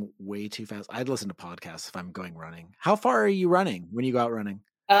running way too fast. I'd listen to podcasts if I'm going running. How far are you running when you go out running?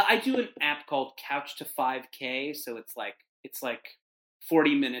 I do an app called Couch to 5K, so it's like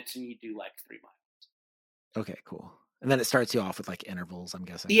 40 minutes and you do like 3 miles. Okay, cool. And then it starts you off with like intervals, I'm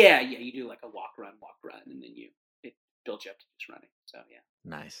guessing. Yeah, you do like a walk run, and then it builds you up to just running. So yeah.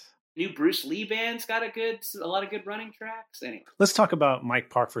 Nice. New Bruce Lee band's got a lot of good running tracks. Anyway. Let's talk about Mike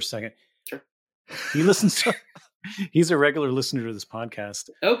Park for a second. Sure. He listens to he's a regular listener to this podcast.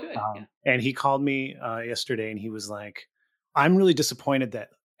 Oh, good. Yeah. And he called me yesterday and he was like, I'm really disappointed that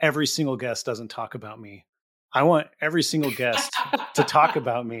every single guest doesn't talk about me. I want every single guest to talk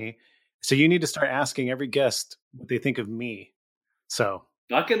about me. So you need to start asking every guest what they think of me. So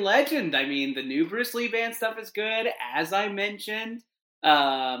fucking legend. I mean, the new Bruce Lee band stuff is good. As I mentioned,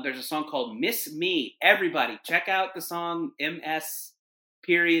 there's a song called Miss Me. Everybody check out the song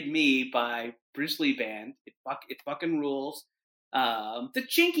MS.Me by Bruce Lee Band. It fucking rules. The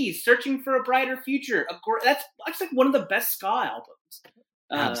Chinkies, Searching for a Brighter Future. Of course, that's like one of the best ska albums.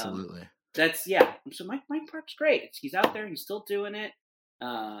 Absolutely. That's yeah. So Mike Park's great. He's out there. He's still doing it.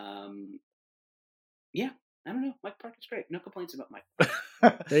 Yeah. I don't know. Mike Park is great. No complaints about Mike.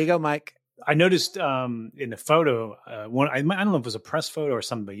 There you go, Mike. I noticed in the photo, I don't know if it was a press photo or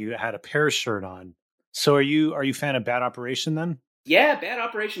something, but you had a Pears shirt on. So are you a fan of Bad Operation then? Yeah, Bad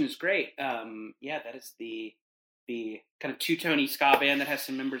Operation is great. Yeah, that is the kind of two-tony ska band that has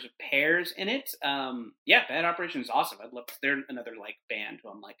some members of Pears in it. Yeah, Bad Operation is awesome. I'd love to. They're another like band who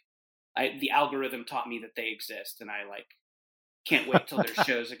I'm like, the algorithm taught me that they exist, and I like can't wait till there's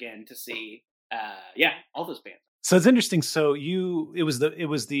shows again to see. Yeah, all those bands. So it's interesting. So it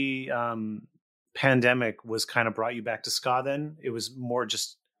was the pandemic was kind of brought you back to ska then? It was more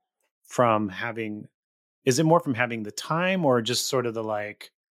just from having, is it more from having the time or just sort of the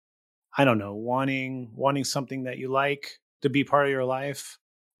like, I don't know, wanting something that you like to be part of your life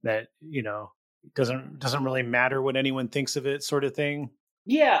that, doesn't really matter what anyone thinks of it sort of thing?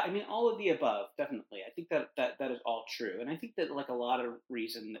 Yeah, I mean, all of the above, definitely. I think that is all true. And I think that like a lot of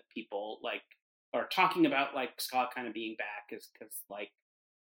reason that people like are talking about like ska kind of being back is because like,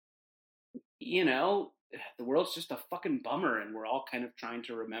 the world's just a fucking bummer and we're all kind of trying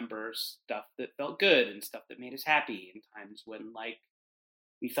to remember stuff that felt good and stuff that made us happy in times when like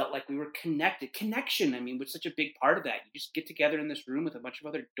we felt like we were connected. Connection, I mean, was such a big part of that. You just get together in this room with a bunch of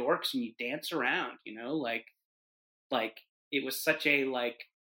other dorks and you dance around, like it was such a like,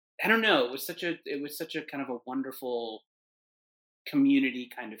 I don't know, it was such a kind of a wonderful community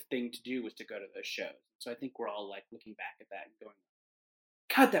kind of thing to do was to go to those shows. So I think we're all like looking back at that and going,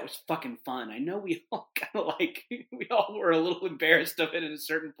 God, that was fucking fun. I know we all kind of like, we all were a little embarrassed of it at a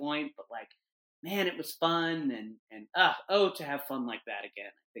certain point, but like, man, it was fun. And to have fun like that again,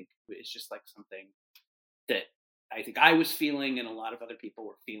 I think it's just like something that I think I was feeling and a lot of other people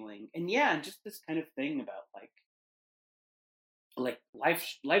were feeling. And yeah, and just this kind of thing about like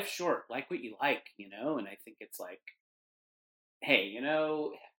life's short, like what you like, and I think it's like, hey,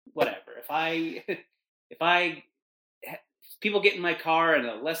 whatever. If people get in my car and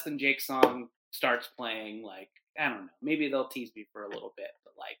a Less Than Jake song starts playing, like, I don't know, maybe they'll tease me for a little bit,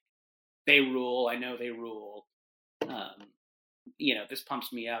 but like, they rule. I know they rule. this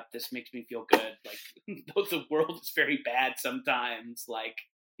pumps me up. This makes me feel good. Like, though the world is very bad sometimes. Like,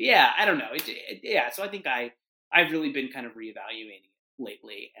 yeah, I don't know. So I think I've really been kind of reevaluating it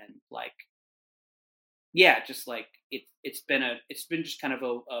lately, and like, yeah, just like it's been just kind of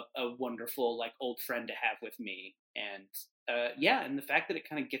a wonderful like old friend to have with me, and and the fact that it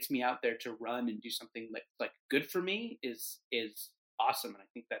kind of gets me out there to run and do something like good for me is awesome, and I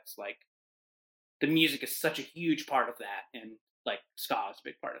think that's like the music is such a huge part of that, and like ska is a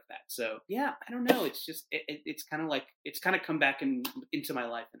big part of that. So yeah, I don't know. It's just it's kind of like it's kind of come back into my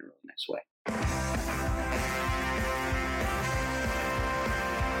life in a really nice way.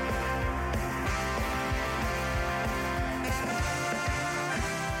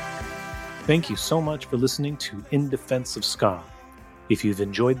 Thank you so much for listening to In Defense of Ska. If you've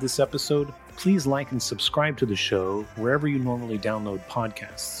enjoyed this episode, please like and subscribe to the show wherever you normally download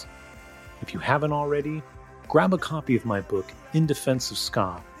podcasts. If you haven't already, grab a copy of my book, In Defense of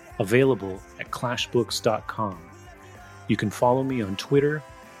Ska, available at clashbooks.com. You can follow me on Twitter,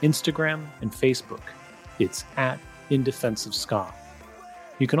 Instagram, and Facebook. It's at In Defense of Ska.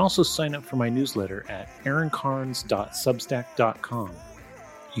 You can also sign up for my newsletter at aaroncarnes.substack.com.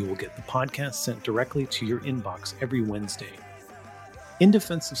 You will get the podcast sent directly to your inbox every Wednesday. In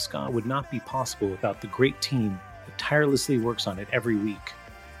Defense of Ska would not be possible without the great team that tirelessly works on it every week,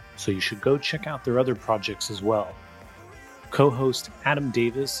 so you should go check out their other projects as well. Co-host Adam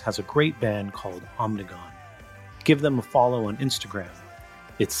Davis has a great band called Omnigon. Give them a follow on Instagram.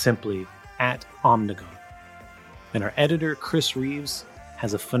 It's simply at Omnigon. And our editor, Chris Reeves,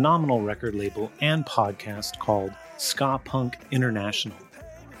 has a phenomenal record label and podcast called Ska Punk International.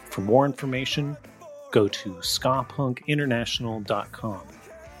 For more information, go to skapunkinternational.com.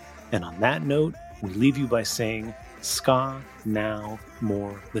 And on that note, we leave you by saying, ska now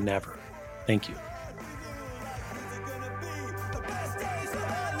more than ever. Thank you.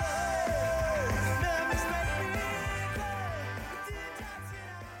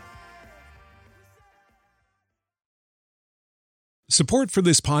 Support for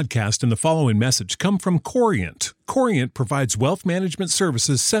this podcast and the following message come from Corient. Corient provides wealth management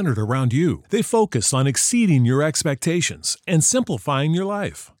services centered around you. They focus on exceeding your expectations and simplifying your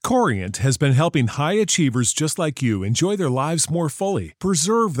life. Corient has been helping high achievers just like you enjoy their lives more fully,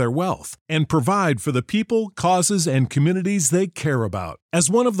 preserve their wealth, and provide for the people, causes, and communities they care about. As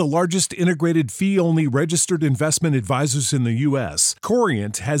one of the largest integrated fee-only registered investment advisors in the U.S.,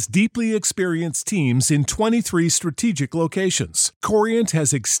 Corient has deeply experienced teams in 23 strategic locations. Corient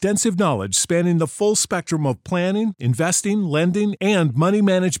has extensive knowledge spanning the full spectrum of planning, investing, lending, and money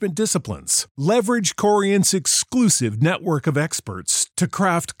management disciplines. Leverage Corient's exclusive network of experts to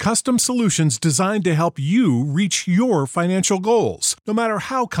craft custom solutions designed to help you reach your financial goals, no matter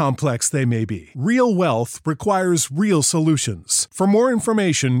how complex they may be. Real wealth requires real solutions. For more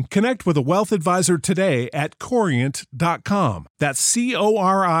information, connect with a wealth advisor today at Corient.com. That's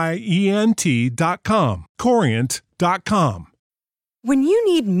Corient.com. Corient.com. When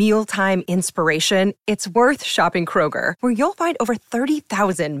you need mealtime inspiration, it's worth shopping Kroger, where you'll find over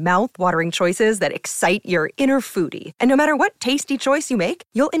 30,000 mouth-watering choices that excite your inner foodie. And no matter what tasty choice you make,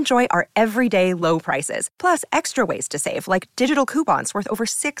 you'll enjoy our everyday low prices, plus extra ways to save, like digital coupons worth over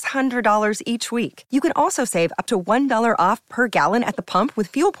 $600 each week. You can also save up to $1 off per gallon at the pump with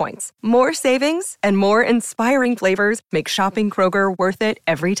fuel points. More savings and more inspiring flavors make shopping Kroger worth it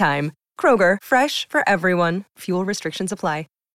every time. Kroger, fresh for everyone. Fuel restrictions apply.